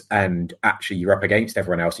prize and actually you're up against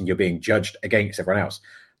everyone else and you're being judged against everyone else,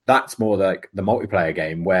 that's more like the multiplayer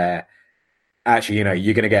game where actually,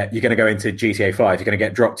 you're going to go into GTA 5, you're going to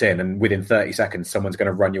get dropped in, and within 30 seconds, someone's going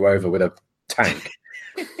to run you over with a tank.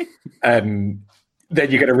 And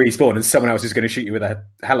then you're going to respawn and someone else is going to shoot you with a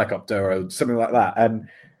helicopter or something like that.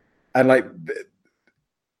 And like,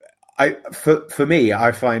 for me,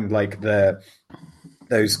 I find like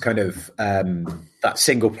those kind of that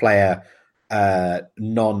single player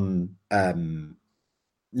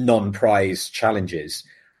non-prize challenges,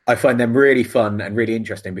 I find them really fun and really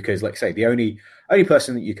interesting because, like I say, the only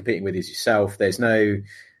person that you're competing with is yourself. There's no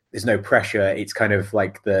pressure. It's kind of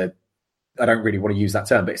like I don't really want to use that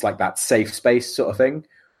term, but it's like that safe space sort of thing.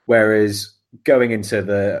 Whereas going into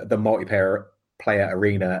the multiplayer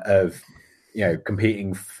arena of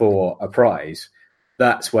competing for a prize,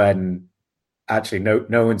 that's when actually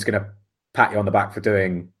no one's going to pat you on the back for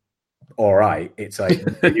doing all right. It's like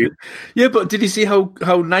yeah, but did you see how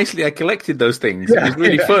nicely I collected those things? It was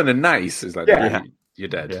really fun and nice. It's like you're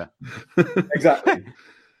dead. Yeah. Exactly.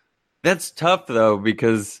 That's tough though,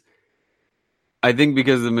 because I think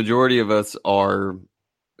because the majority of us are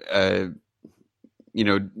going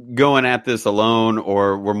at this alone,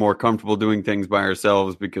 or we're more comfortable doing things by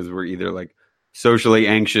ourselves because we're either like socially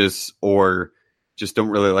anxious or just don't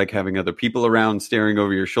really like having other people around staring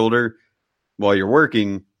over your shoulder while you're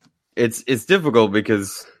working. It's difficult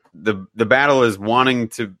because the battle is wanting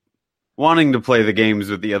to play the games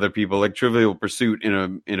with the other people. Like Trivial Pursuit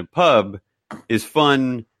in a pub is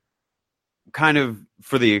fun kind of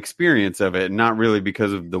for the experience of it, not really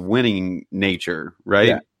because of the winning nature, right?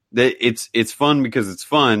 Yeah. It's fun because it's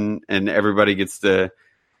fun and everybody gets to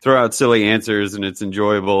throw out silly answers and it's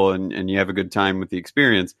enjoyable and you have a good time with the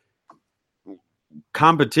experience.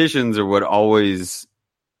 Competitions are what always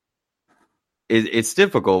it's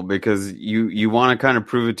difficult because you want to kind of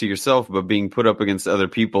prove it to yourself, but being put up against other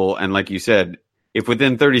people, and like you said, if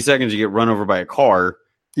within 30 seconds you get run over by a car,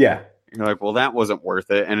 you're like, well, that wasn't worth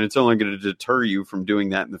it, and it's only going to deter you from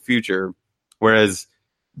doing that in the future. Whereas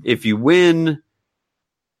if you win,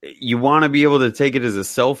 you want to be able to take it as a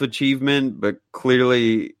self-achievement, but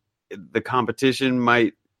clearly the competition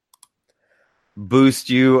might boost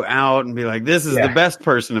you out and be like, this is the best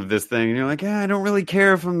person of this thing. And you're like, I don't really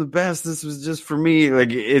care if I'm the best. This was just for me. Like,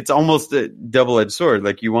 it's almost a double-edged sword.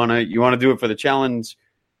 Like, you want to do it for the challenge.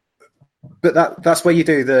 But that's where you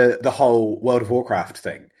do the whole World of Warcraft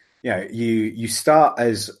thing. You start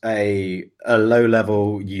as a low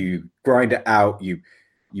level, you grind it out, I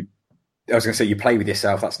was going to say you play with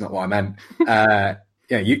yourself. That's not what I meant.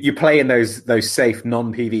 You play in those safe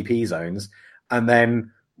non-PvP zones, and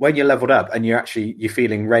then when you're leveled up and you're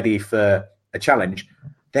feeling ready for a challenge,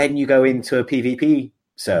 then you go into a PvP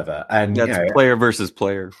server, and That's player versus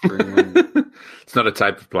player. It's not a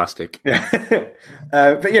type of plastic. Yeah.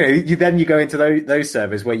 But you go into those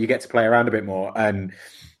servers where you get to play around a bit more, and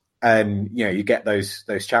you get those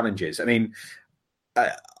challenges. I mean,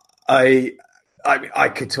 I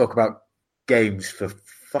could talk about games for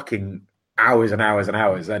fucking hours and hours and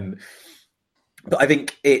hours, but I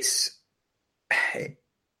think it's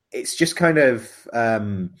just kind of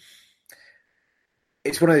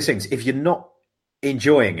it's one of those things. If you're not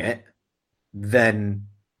enjoying it, then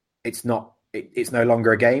it's no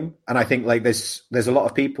longer a game. And I think like there's a lot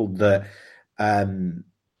of people that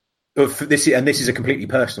this is a completely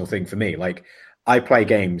personal thing for me. Like I play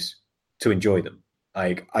games to enjoy them.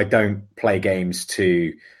 Like I don't play games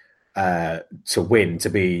to win, to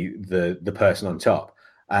be the person on top.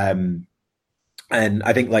 And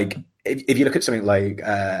I think like if you look at something like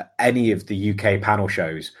any of the UK panel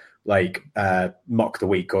shows, like Mock the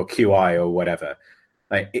Week or QI or whatever,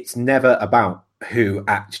 like it's never about who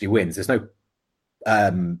actually wins. There's no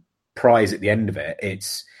prize at the end of it.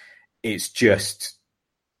 It's just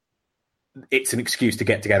an excuse to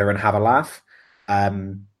get together and have a laugh.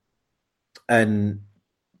 And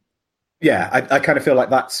yeah, I kind of feel like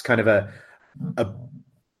that's kind of a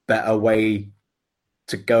better way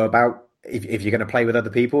to go about. If you're going to play with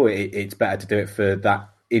other people, it's better to do it for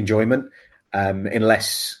that enjoyment,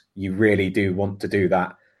 unless you really do want to do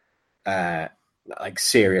that like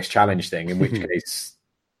serious challenge thing, in which case,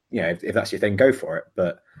 if that's your thing, go for it.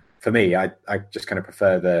 But for me, I just kind of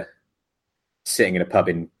prefer the sitting in a pub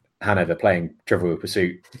in Hanover playing Trivial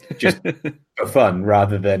Pursuit just for fun,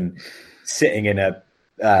 rather than sitting in a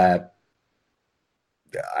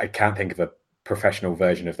I can't think of a professional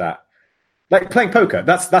version of that. Like playing poker.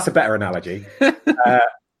 That's a better analogy.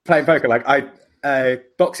 Playing poker, like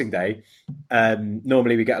Boxing Day.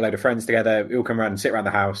 Normally we get a load of friends together. We all come around and sit around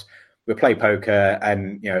the house. We'll play poker,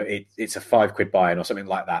 and it's a £5 buy-in or something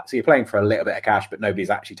like that. So you're playing for a little bit of cash, but nobody's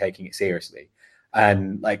actually taking it seriously.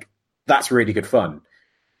 And like that's really good fun.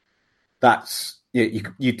 That's you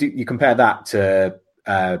compare that to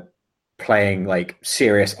playing like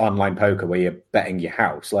serious online poker where you're betting your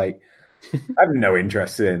house. Like I have no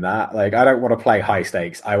interest in that. Like I don't want to play high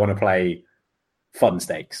stakes. I want to play fun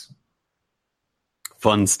stakes.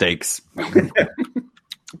 Fun stakes.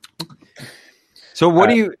 So what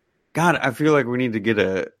do you? God, I feel like we need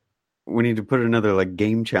to put another like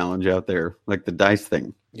game challenge out there, like the dice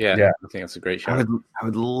thing. Yeah. I think that's a great show. I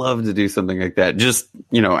would love to do something like that. Just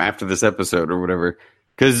after this episode or whatever,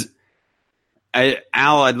 because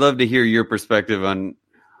Al, I'd love to hear your perspective on.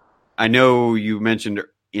 I know you mentioned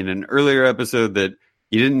in an earlier episode that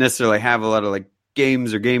you didn't necessarily have a lot of like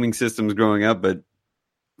games or gaming systems growing up, but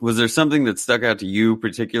was there something that stuck out to you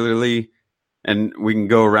particularly? And we can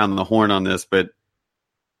go around the horn on this, but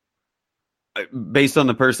based on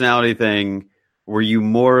the personality thing, were you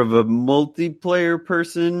more of a multiplayer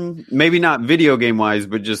person? Maybe not video game wise,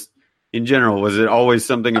 but just in general, was it always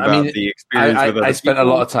something about the experience with other I spent people?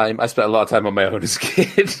 a lot of time on my own as a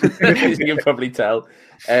kid, as you can probably tell.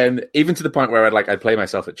 Even to the point where I'd play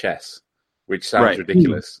myself at chess, which sounds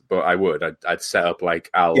ridiculous, but I would. I'd set up like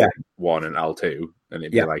Al 1 and Al 2, and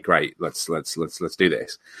it'd be like, right, let's do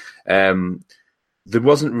this. There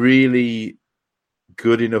wasn't really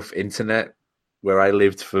good enough internet where I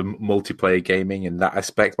lived for multiplayer gaming in that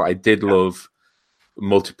aspect, but I did love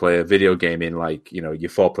multiplayer video gaming, like your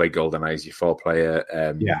 4-player GoldenEye, your 4-player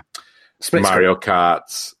Mario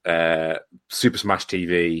Kart, Super Smash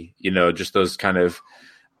TV, just those kind of,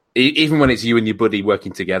 even when it's you and your buddy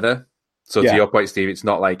working together. So to your point, Steve, it's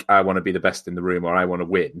not like I want to be the best in the room or I want to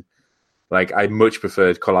win. Like I much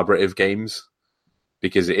preferred collaborative games,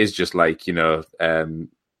 because it is just like,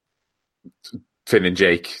 Finn and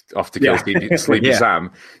Jake off to kill Sleepy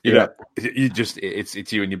Sam. You just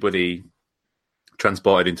it's you and your buddy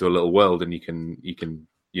transported into a little world, and you can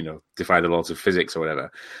defy the laws of physics or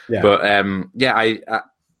whatever. Yeah. But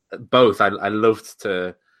I loved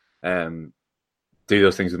to do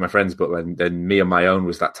those things with my friends, but then me on my own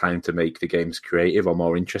was that time to make the games creative or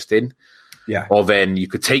more interesting. Yeah. Or then you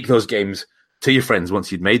could take those games to your friends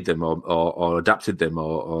once you'd made them or adapted them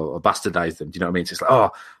or bastardized them. Do you know what I mean? It's just like,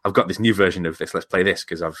 oh, I've got this new version of this. Let's play this,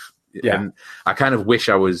 because and I kind of wish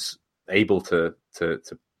I was able to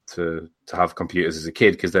have computers as a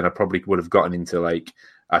kid, because then I probably would have gotten into like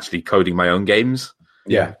actually coding my own games.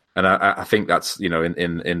 Yeah. And I think that's, in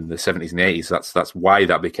the 70s and 80s, that's why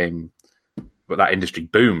that became, but that industry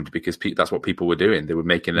boomed, because that's what people were doing. They were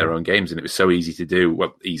making their own games, and it was so easy to do.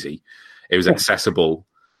 Well, easy. It was accessible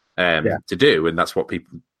to do, and that's what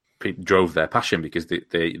people drove their passion, because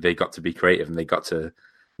they got to be creative and they got to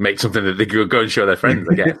make something that they could go and show their friends,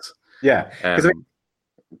 I guess.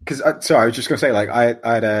 because sorry, I was just going to say, like, I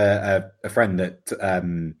had a friend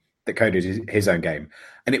that coded his own game,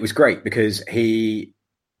 and it was great because he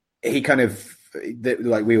kind of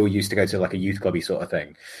like we all used to go to like a youth clubby sort of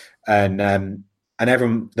thing, and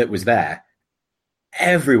everyone that was there,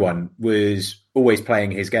 everyone was always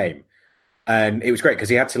playing his game. And it was great because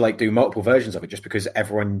he had to like do multiple versions of it just because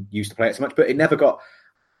everyone used to play it so much, but it never got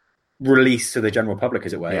released to the general public,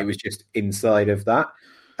 as it were. Yeah. It was just inside of that.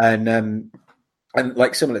 And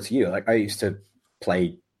like similar to you, like I used to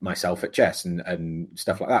play myself at chess and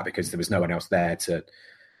stuff like that because there was no one else there to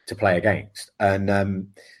play against.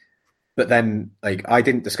 And but then like I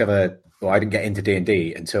didn't get into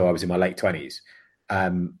D&D until I was in my late 20s.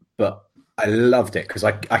 But I loved it because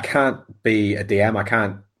I can't be a DM, I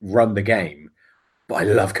can't run the game, but I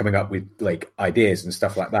love coming up with like ideas and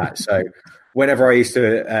stuff like that. So whenever I used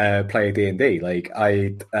to play D&D, like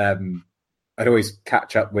I'd always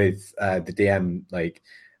catch up with the DM like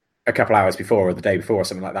a couple hours before or the day before or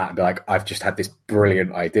something like that and be like, I've just had this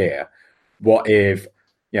brilliant idea. What if,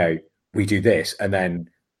 we do this, and then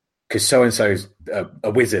because so-and-so's a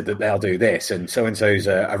wizard, that they'll do this, and so-and-so's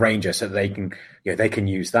a ranger, so they can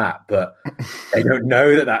use that, but they don't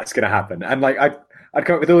know that that's going to happen. And like I'd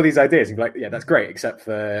come up with all these ideas and be like, yeah, that's great, except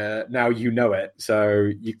for now you know it, so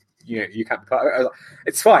you can't.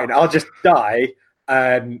 It's fine. I'll just die,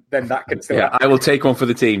 and then that can still. Yeah, I will take one for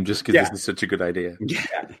the team just because this is such a good idea.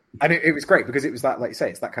 Yeah, and it was great because it was that, like you say,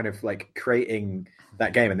 it's that kind of like creating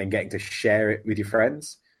that game and then getting to share it with your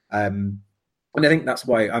friends. And I think that's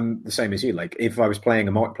why I'm the same as you. Like, if I was playing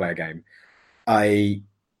a multiplayer game, I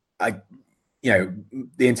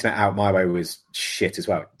the internet out my way was shit as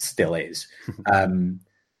well. It still is.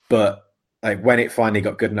 But like when it finally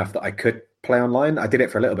got good enough that I could play online, I did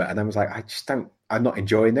it for a little bit and then was like, I'm not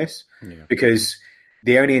enjoying this because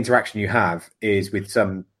the only interaction you have is with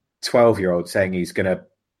some 12-year-old saying he's going to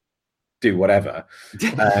do whatever.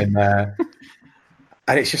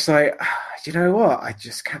 And it's just like, you know what? I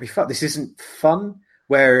just can't be fun. This isn't fun.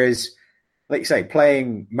 Whereas, like you say,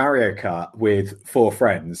 playing Mario Kart with 4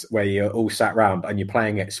 friends where you're all sat around and you're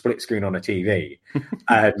playing it split screen on a TV.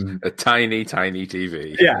 A tiny, tiny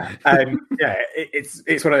TV. Yeah. And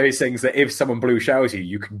it's one of those things that if someone blue shells you,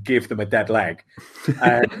 you can give them a dead leg.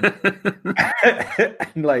 And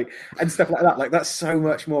stuff like that. Like, that's so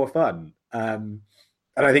much more fun. And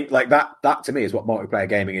I think like that to me is what multiplayer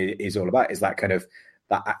gaming is all about, is that kind of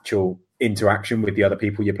that actual interaction with the other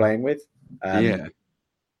people you're playing with.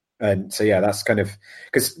 And so, that's kind of,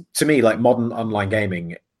 because to me, like modern online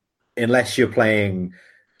gaming, unless you're playing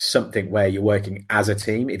something where you're working as a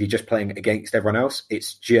team, if you're just playing against everyone else,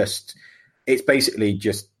 it's basically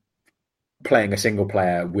just playing a single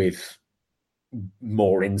player with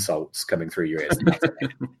more insults coming through your ears.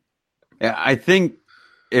 Yeah, I think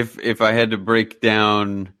if I had to break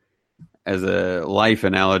down as a life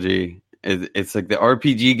analogy, it's like the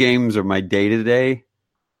RPG games are my day-to-day.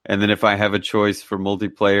 And then if I have a choice for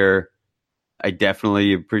multiplayer, I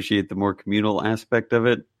definitely appreciate the more communal aspect of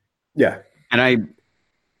it. Yeah. And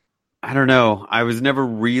I don't know. I was never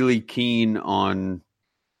really keen on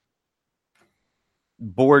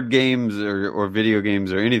board games or video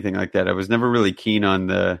games or anything like that. I was never really keen on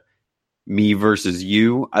the me versus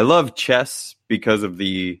you. I love chess because of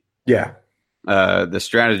the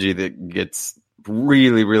strategy that gets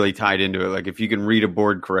really, really tied into it. Like if you can read a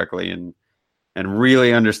board correctly and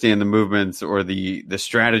really understand the movements or the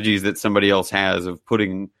strategies that somebody else has of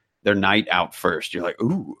putting their knight out first, you're like,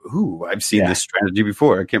 ooh, I've seen this strategy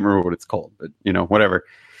before. I can't remember what it's called, but whatever.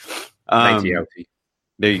 There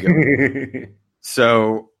you go.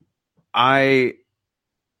 So I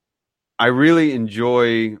really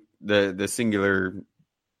enjoy the singular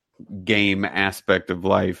game aspect of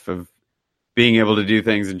life, of being able to do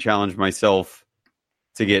things and challenge myself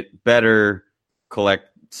to get better, collect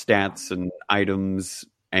stats and items,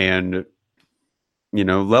 and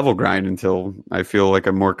level grind until I feel like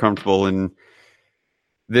I'm more comfortable in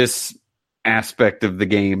this aspect of the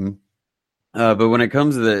game. But when it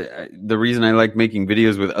comes to the reason I like making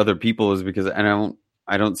videos with other people is because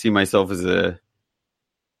I don't see myself as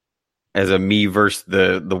a me versus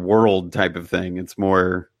the world type of thing. It's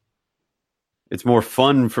more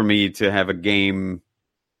fun for me to have a game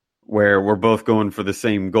where we're both going for the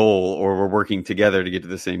same goal, or we're working together to get to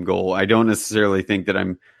the same goal. I don't necessarily think that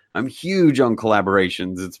I'm huge on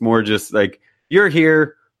collaborations. It's more just like, you're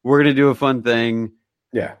here, we're going to do a fun thing,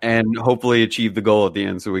 and hopefully achieve the goal at the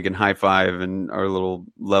end so we can high five and our little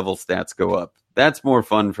level stats go up. That's more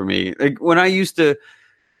fun for me. Like when I used to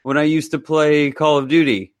play Call of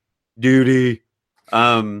Duty,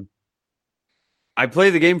 I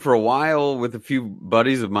played the game for a while with a few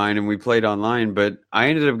buddies of mine, and we played online. But I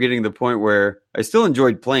ended up getting to the point where I still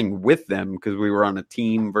enjoyed playing with them because we were on a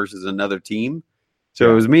team versus another team.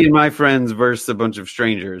 So it was me and my friends versus a bunch of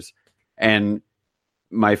strangers, and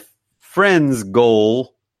my friends'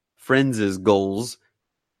 goals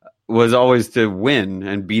was always to win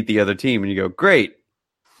and beat the other team. And you go, great,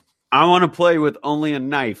 I want to play with only a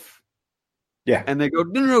knife. Yeah. And they go,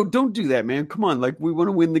 no, don't do that, man. Come on. Like, we want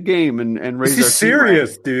to win the game and raise This our is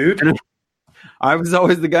serious, dude. And I was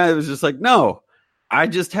always the guy that was just like, no, I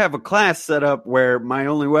just have a class set up where my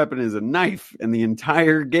only weapon is a knife. And the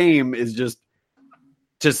entire game is just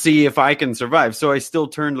to see if I can survive. So I still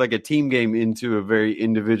turned like a team game into a very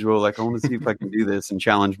individual, like, I want to see if I can do this and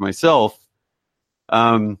challenge myself.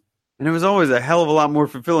 And it was always a hell of a lot more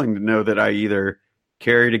fulfilling to know that I either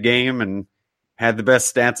carried a game and had the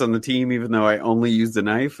best stats on the team, even though I only used a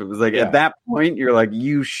knife. It was like, at that point, you're like,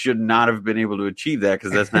 you should not have been able to achieve that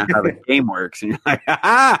because that's not how the game works. And you're like,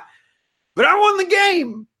 ha! But I won the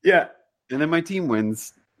game. Yeah. And then my team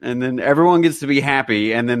wins. And then everyone gets to be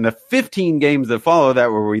happy. And then the 15 games that follow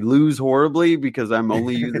that where we lose horribly because I'm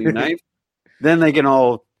only using a knife, then they can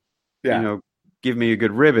all, give me a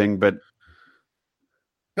good ribbing. But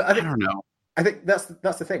I don't know. I think that's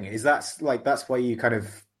the thing. Is that's why you kind of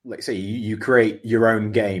like say you create your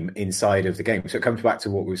own game inside of the game. So it comes back to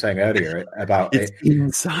what we were saying earlier about it's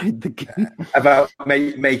inside the game about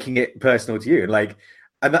making it personal to you.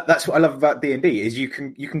 And that's what I love about D&D is you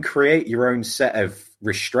can create your own set of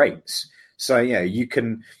restraints. So you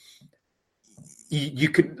can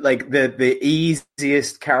like the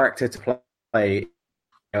easiest character to play.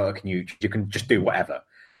 You can just do whatever.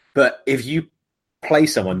 But if you play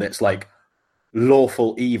someone that's like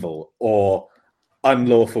lawful evil or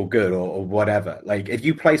unlawful good or whatever, like if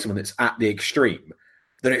you play someone that's at the extreme,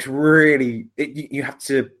 then it's really you have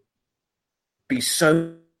to be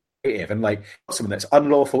so creative and like someone that's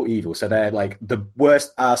unlawful evil, so they're like the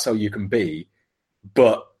worst arsehole you can be,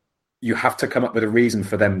 but you have to come up with a reason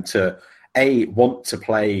for them to want to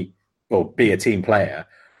play or be a team player,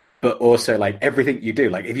 but also like everything you do,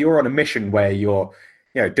 like if you're on a mission where you're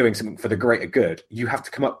doing something for the greater good, you have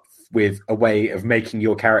to come up with a way of making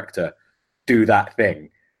your character do that thing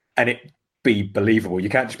and it be believable. You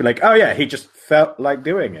can't just be like, oh yeah, he just felt like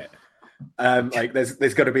doing it. Like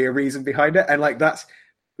there's got to be a reason behind it, and like that's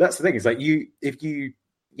the thing. Is like if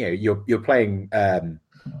you're playing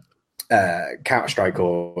Counter-Strike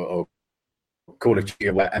or Call of Duty,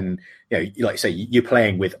 and like say you're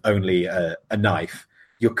playing with only a knife,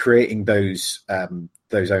 you're creating those own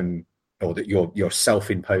or that your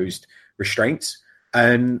self-imposed restraints,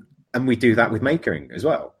 and we do that with makering as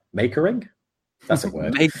well. Makering, that's a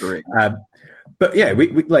word. Makering. But yeah, we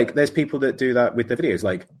like there's people that do that with the videos.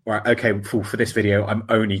 Like, right, okay, for this video, I'm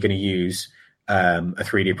only going to use a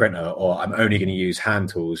 3D printer, or I'm only going to use hand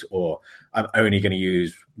tools, or I'm only going to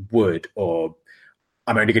use wood, or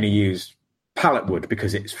I'm only going to use pallet wood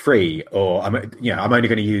because it's free, or I'm only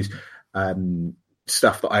going to use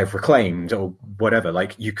stuff that I've reclaimed or whatever.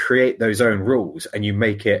 Like you create those own rules and you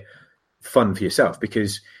make it fun for yourself,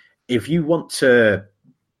 because if you want to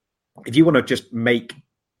just make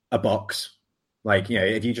a box, like,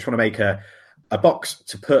 if you just want to make a box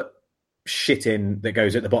to put shit in that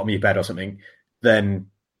goes at the bottom of your bed or something, then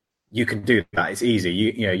you can do that. It's easy.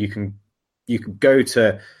 You can go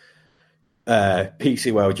to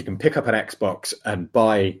PC World, you can pick up an Xbox and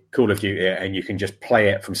buy Call of Duty, and you can just play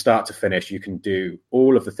it from start to finish. You can do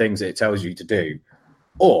all of the things that it tells you to do,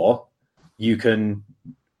 or you can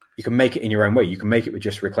make it in your own way. You can make it with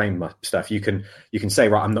just reclaimed stuff. You can say,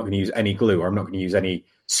 right, I'm not going to use any glue, or I'm not going to use any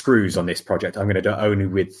screws on this project. I'm going to do it only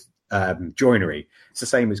with joinery. It's the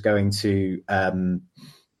same as going to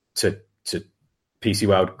PC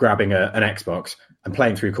World, grabbing an Xbox and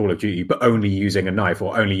playing through Call of Duty, but only using a knife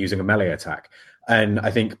or only using a melee attack. And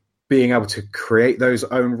I think being able to create those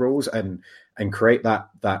own rules and create that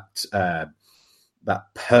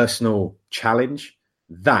personal challenge,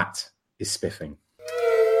 that is spiffing.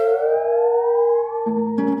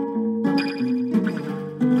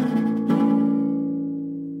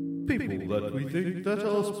 People that we think that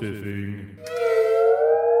are spiffing.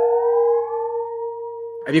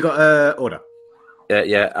 Have you got an order?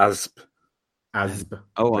 Yeah, Asp. Asp.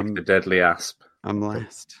 Oh, Like the deadly Asp. I'm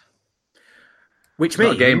last. Which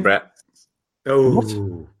means... Not a game, Brett. Oh.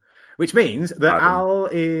 What? Which means that Pardon. Al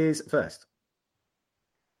is first.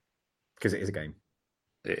 Because it is a game.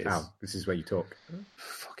 It is. Al, this is where you talk.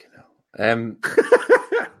 Fucking hell.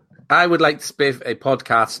 I would like to spiff a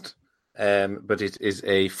podcast, but it is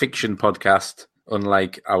a fiction podcast,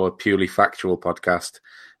 unlike our purely factual podcast.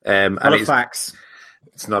 Not a fax.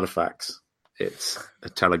 It's not a fax. It's a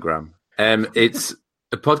telegram. It's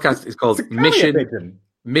a podcast. It's called It's a carrier pigeon.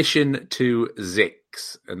 Mission to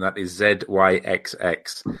Zix, and that is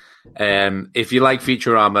ZYXX. If you like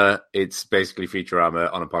Futurama, it's basically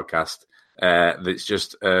Futurama on a podcast. That's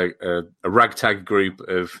just a ragtag group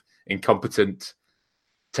of incompetent,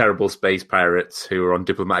 terrible space pirates who are on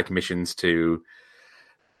diplomatic missions to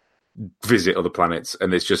visit other planets,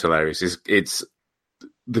 and it's just hilarious. It's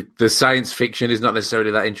the science fiction is not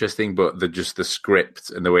necessarily that interesting, but the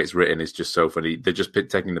script and the way it's written is just so funny. They're just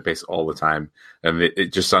taking the piss all the time, and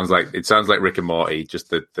it just sounds like Rick and Morty. Just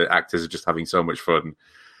the actors are just having so much fun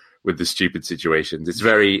with the stupid situations. It's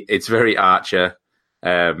very Archer,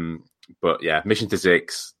 but yeah, Mission to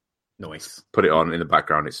Zix. Nice. Put it on in the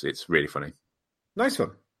background. It's really funny. Nice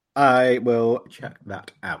one. I will check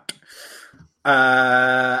that out.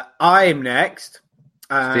 I'm next.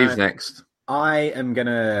 Steve's next. I am going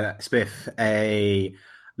to spiff a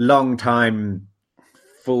long-time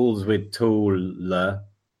Fools with Tooler?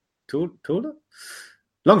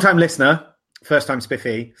 Long-time listener, first-time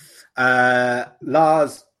spiffy.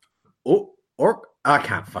 Lars... I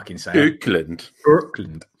can't fucking say it. Oakland.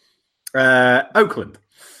 Oakland.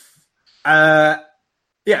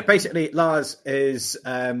 Yeah, basically, Lars is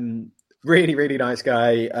really, really nice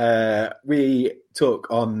guy. We talk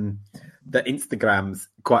on the Instagrams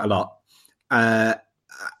quite a lot.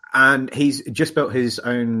 And he's just built his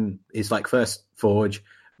first forge,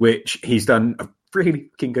 which he's done a really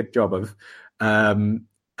fucking good job of. And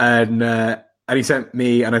he sent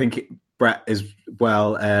me, and I think Brett as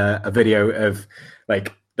well, a video of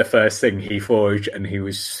like the first thing he forged, and he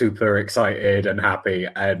was super excited and happy.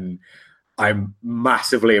 And I'm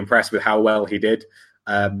massively impressed with how well he did,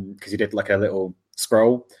 because he did like a little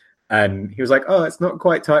scroll, and he was like, "Oh, it's not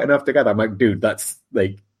quite tight enough together." I'm like, "Dude, that's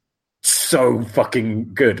like so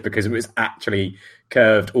fucking good," because it was actually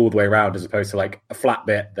curved all the way around, as opposed to like a flat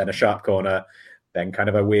bit, then a sharp corner, then kind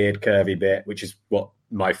of a weird curvy bit, which is what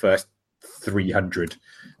my first 300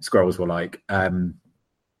 scrolls were like.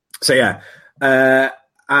 So yeah,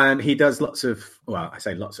 and he does lots of, well, I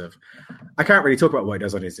say lots of, I can't really talk about what he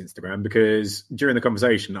does on his Instagram, because during the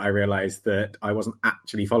conversation I realized that I wasn't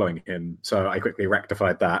actually following him, so I quickly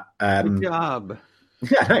rectified that. Good job.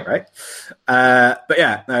 Yeah, I know, right? But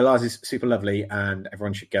yeah, no, Lars is super lovely, and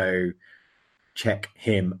everyone should go check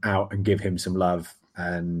him out and give him some love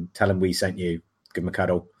and tell him we sent you. Give him a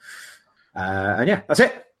cuddle. And yeah, that's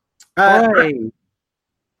it.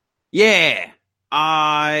 Yeah,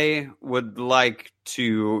 I would like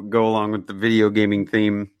to go along with the video gaming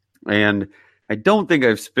theme, and I don't think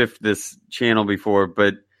I've spiffed this channel before,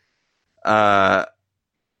 but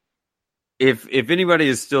if anybody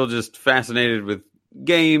is still just fascinated with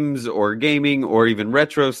games or gaming or even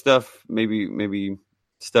retro stuff, maybe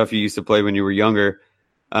stuff you used to play when you were younger,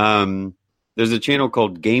 there's a channel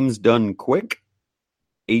called Games Done Quick,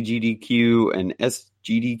 AGDQ and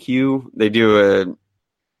SGDQ. They do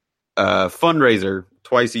a fundraiser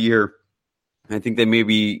twice a year. I think they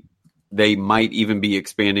might even be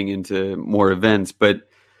expanding into more events, but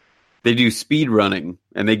they do speed running,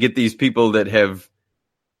 and they get these people that have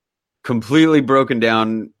completely broken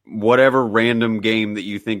down whatever random game that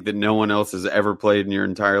you think that no one else has ever played in your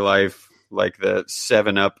entire life, like the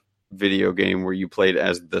 7-Up video game where you played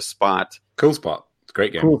as the Spot. Cool Spot. It's a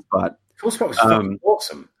great game. Cool Spot was fucking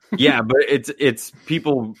awesome. Yeah, but it's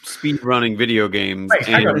people speed running video games. Wait,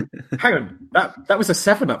 hang on. That was a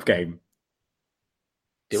 7-Up game.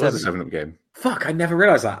 It was a 7-Up game. Fuck, I never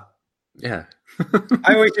realized that. Yeah.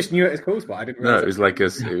 I always just knew it as Cool Spot. I didn't realize it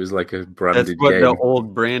was like a branded That's what game. the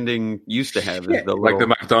old branding used to have. Is the like the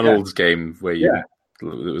McDonald's game where it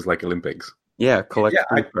was like Olympics. Yeah, collect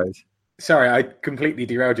prize. Sorry, I completely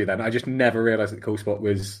derailed you then. I just never realized that Cool Spot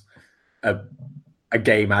was a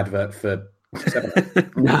game advert for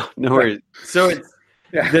 7-Up. No worries. So it's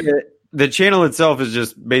the channel itself is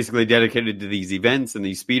just basically dedicated to these events and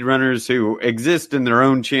these speedrunners who exist in their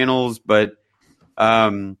own channels, but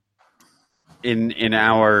in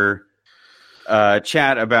our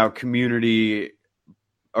chat about community,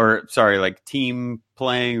 or sorry, like team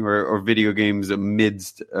playing or video games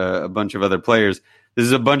amidst a bunch of other players, this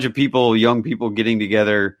is a bunch of people, young people getting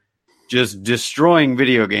together, just destroying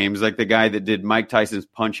video games, like the guy that did Mike Tyson's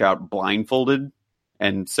Punch-Out blindfolded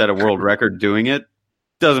and set a world record doing it.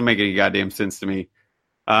 Doesn't make any goddamn sense to me.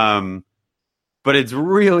 But it's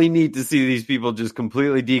really neat to see these people just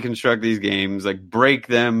completely deconstruct these games, like break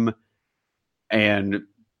them and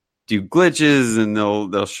do glitches, and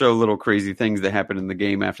they'll show little crazy things that happen in the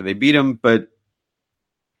game after they beat them. But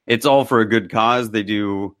it's all for a good cause. They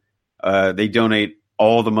donate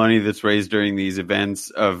all the money that's raised during these events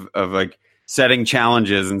of like setting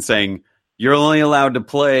challenges and saying, you're only allowed to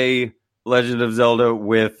play Legend of Zelda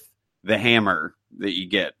with the hammer that you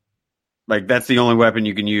get. Like, that's the only weapon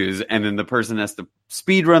you can use. And then the person has to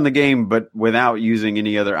speed run the game, but without using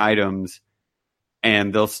any other items.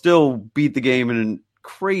 And they'll still beat the game in a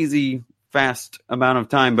crazy fast amount of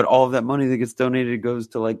time. But all of that money that gets donated goes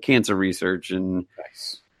to like cancer research and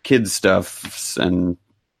kids stuff. And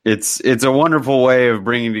it's a wonderful way of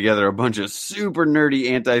bringing together a bunch of super nerdy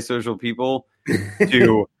antisocial people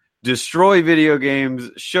to destroy video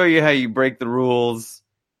games, show you how you break the rules,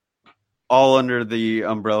 all under the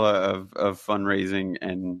umbrella of fundraising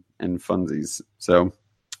and funsies. So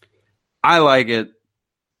I like it.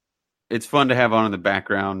 It's fun to have on in the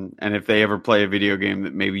background. And if they ever play a video game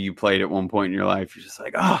that maybe you played at one point in your life, you're just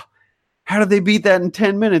like, oh, how did they beat that in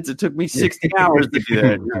 10 minutes? It took me 60 hours to do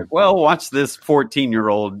that. Like, well, watch this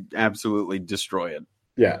 14-year-old absolutely destroy it.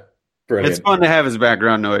 Yeah. Brilliant. It's fun to have as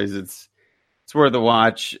background noise. It's worth a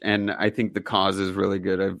watch. And I think the cause is really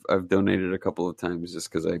good. I've donated a couple of times just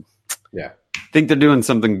because I think they're doing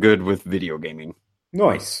something good with video gaming.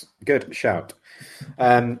 Nice. Good shout.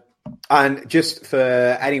 And just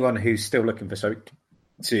for anyone who's still looking for something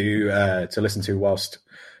to listen to whilst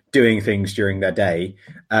doing things during their day,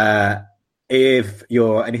 if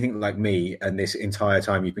you're anything like me and this entire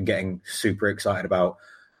time you've been getting super excited about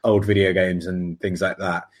old video games and things like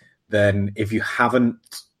that, then if you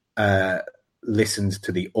haven't listened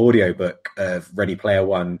to the audiobook of Ready Player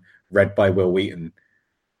One, read by Will Wheaton,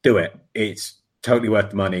 do it. It's totally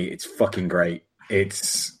worth the money. It's fucking great.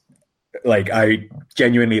 It's like, I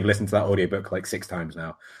genuinely have listened to that audiobook like 6 times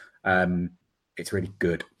now. It's really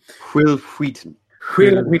good. Will Wheaton.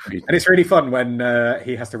 And it's really fun when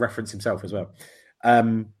he has to reference himself as well.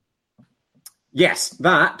 Yes,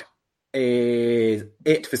 that is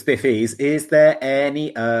it for Spiffies. Is there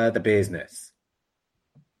any other business?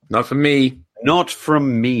 Not for me. Not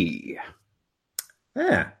from me.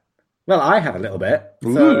 Yeah. Well, I have a little bit.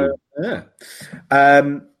 So, yeah.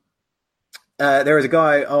 There is a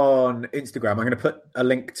guy on Instagram. I'm going to put a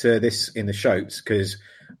link to this in the shows because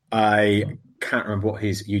I can't remember what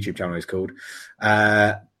his YouTube channel is called.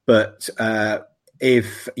 But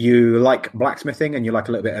if you like blacksmithing and you like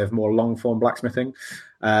a little bit of more long-form blacksmithing,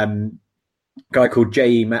 a guy called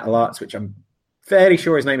J.E. Metal Arts, which I'm fairly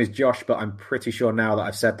sure his name is Josh, but I'm pretty sure now that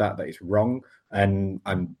I've said that it's wrong, and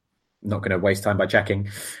I'm not going to waste time by checking.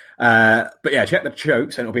 But yeah, check the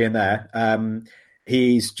jokes and it'll be in there.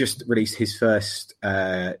 He's just released his first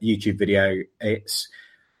YouTube video. It's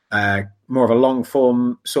more of a long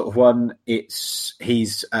form sort of one. He's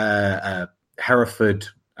Hereford.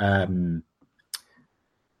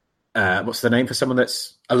 What's the name for someone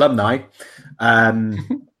that's alumni?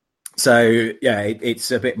 So yeah,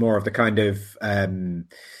 it's a bit more of the kind of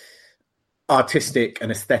artistic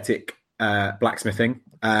and aesthetic blacksmithing.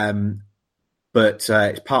 But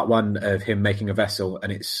it's part one of him making a vessel,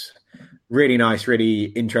 and it's really nice, really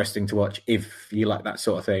interesting to watch if you like that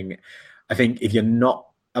sort of thing. I think if you're not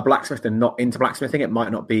a blacksmith and not into blacksmithing, it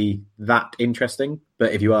might not be that interesting.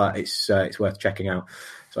 But if you are, it's worth checking out.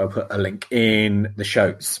 So I'll put a link in the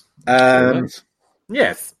shows. Yes.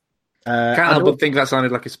 Can't help but think that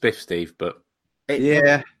sounded like a spiff, Steve, but...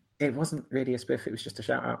 It wasn't really a spiff. It was just a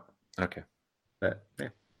shout out. Okay. But, yeah.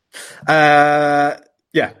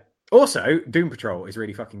 Yeah. Also, Doom Patrol is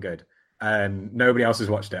really fucking good. And nobody else has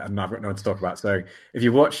watched it, and I've got no one to talk about. So if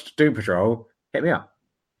you've watched Doom Patrol, hit me up.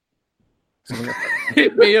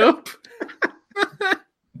 Hit me up.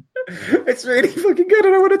 It's really fucking good,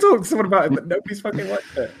 and I want to talk to someone about it, but nobody's fucking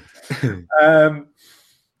watched it.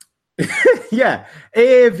 Yeah,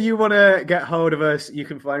 if you want to get hold of us, you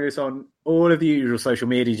can find us on all of the usual social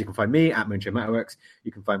medias. You can find me at Moonshine Metalworks.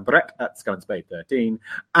 You can find Brett at Skull and Spade 13,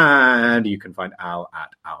 and you can find Al at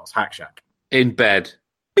Al's Hack Shack. In bed.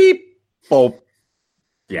 Beep. Oh,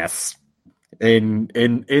 yes. In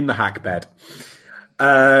the hack bed.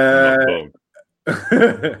 And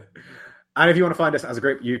if you want to find us as a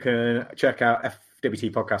group, you can check out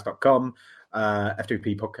fwtpodcast.com,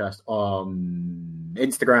 FWP Podcast on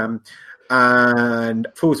Instagram, and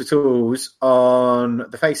Fools with Tools on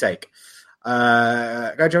the Faceache.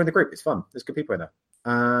 Go join the group. It's fun. There's good people in there.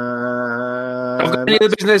 I've got any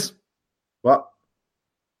other business. What?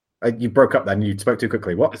 You broke up then. You spoke too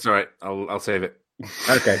quickly. What? It's all right. I'll save it.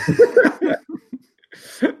 Okay.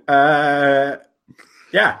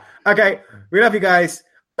 Yeah. Okay. We love you guys.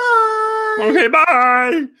 Bye. Okay,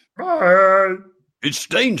 bye. Bye. It's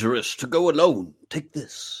dangerous to go alone. Take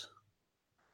this.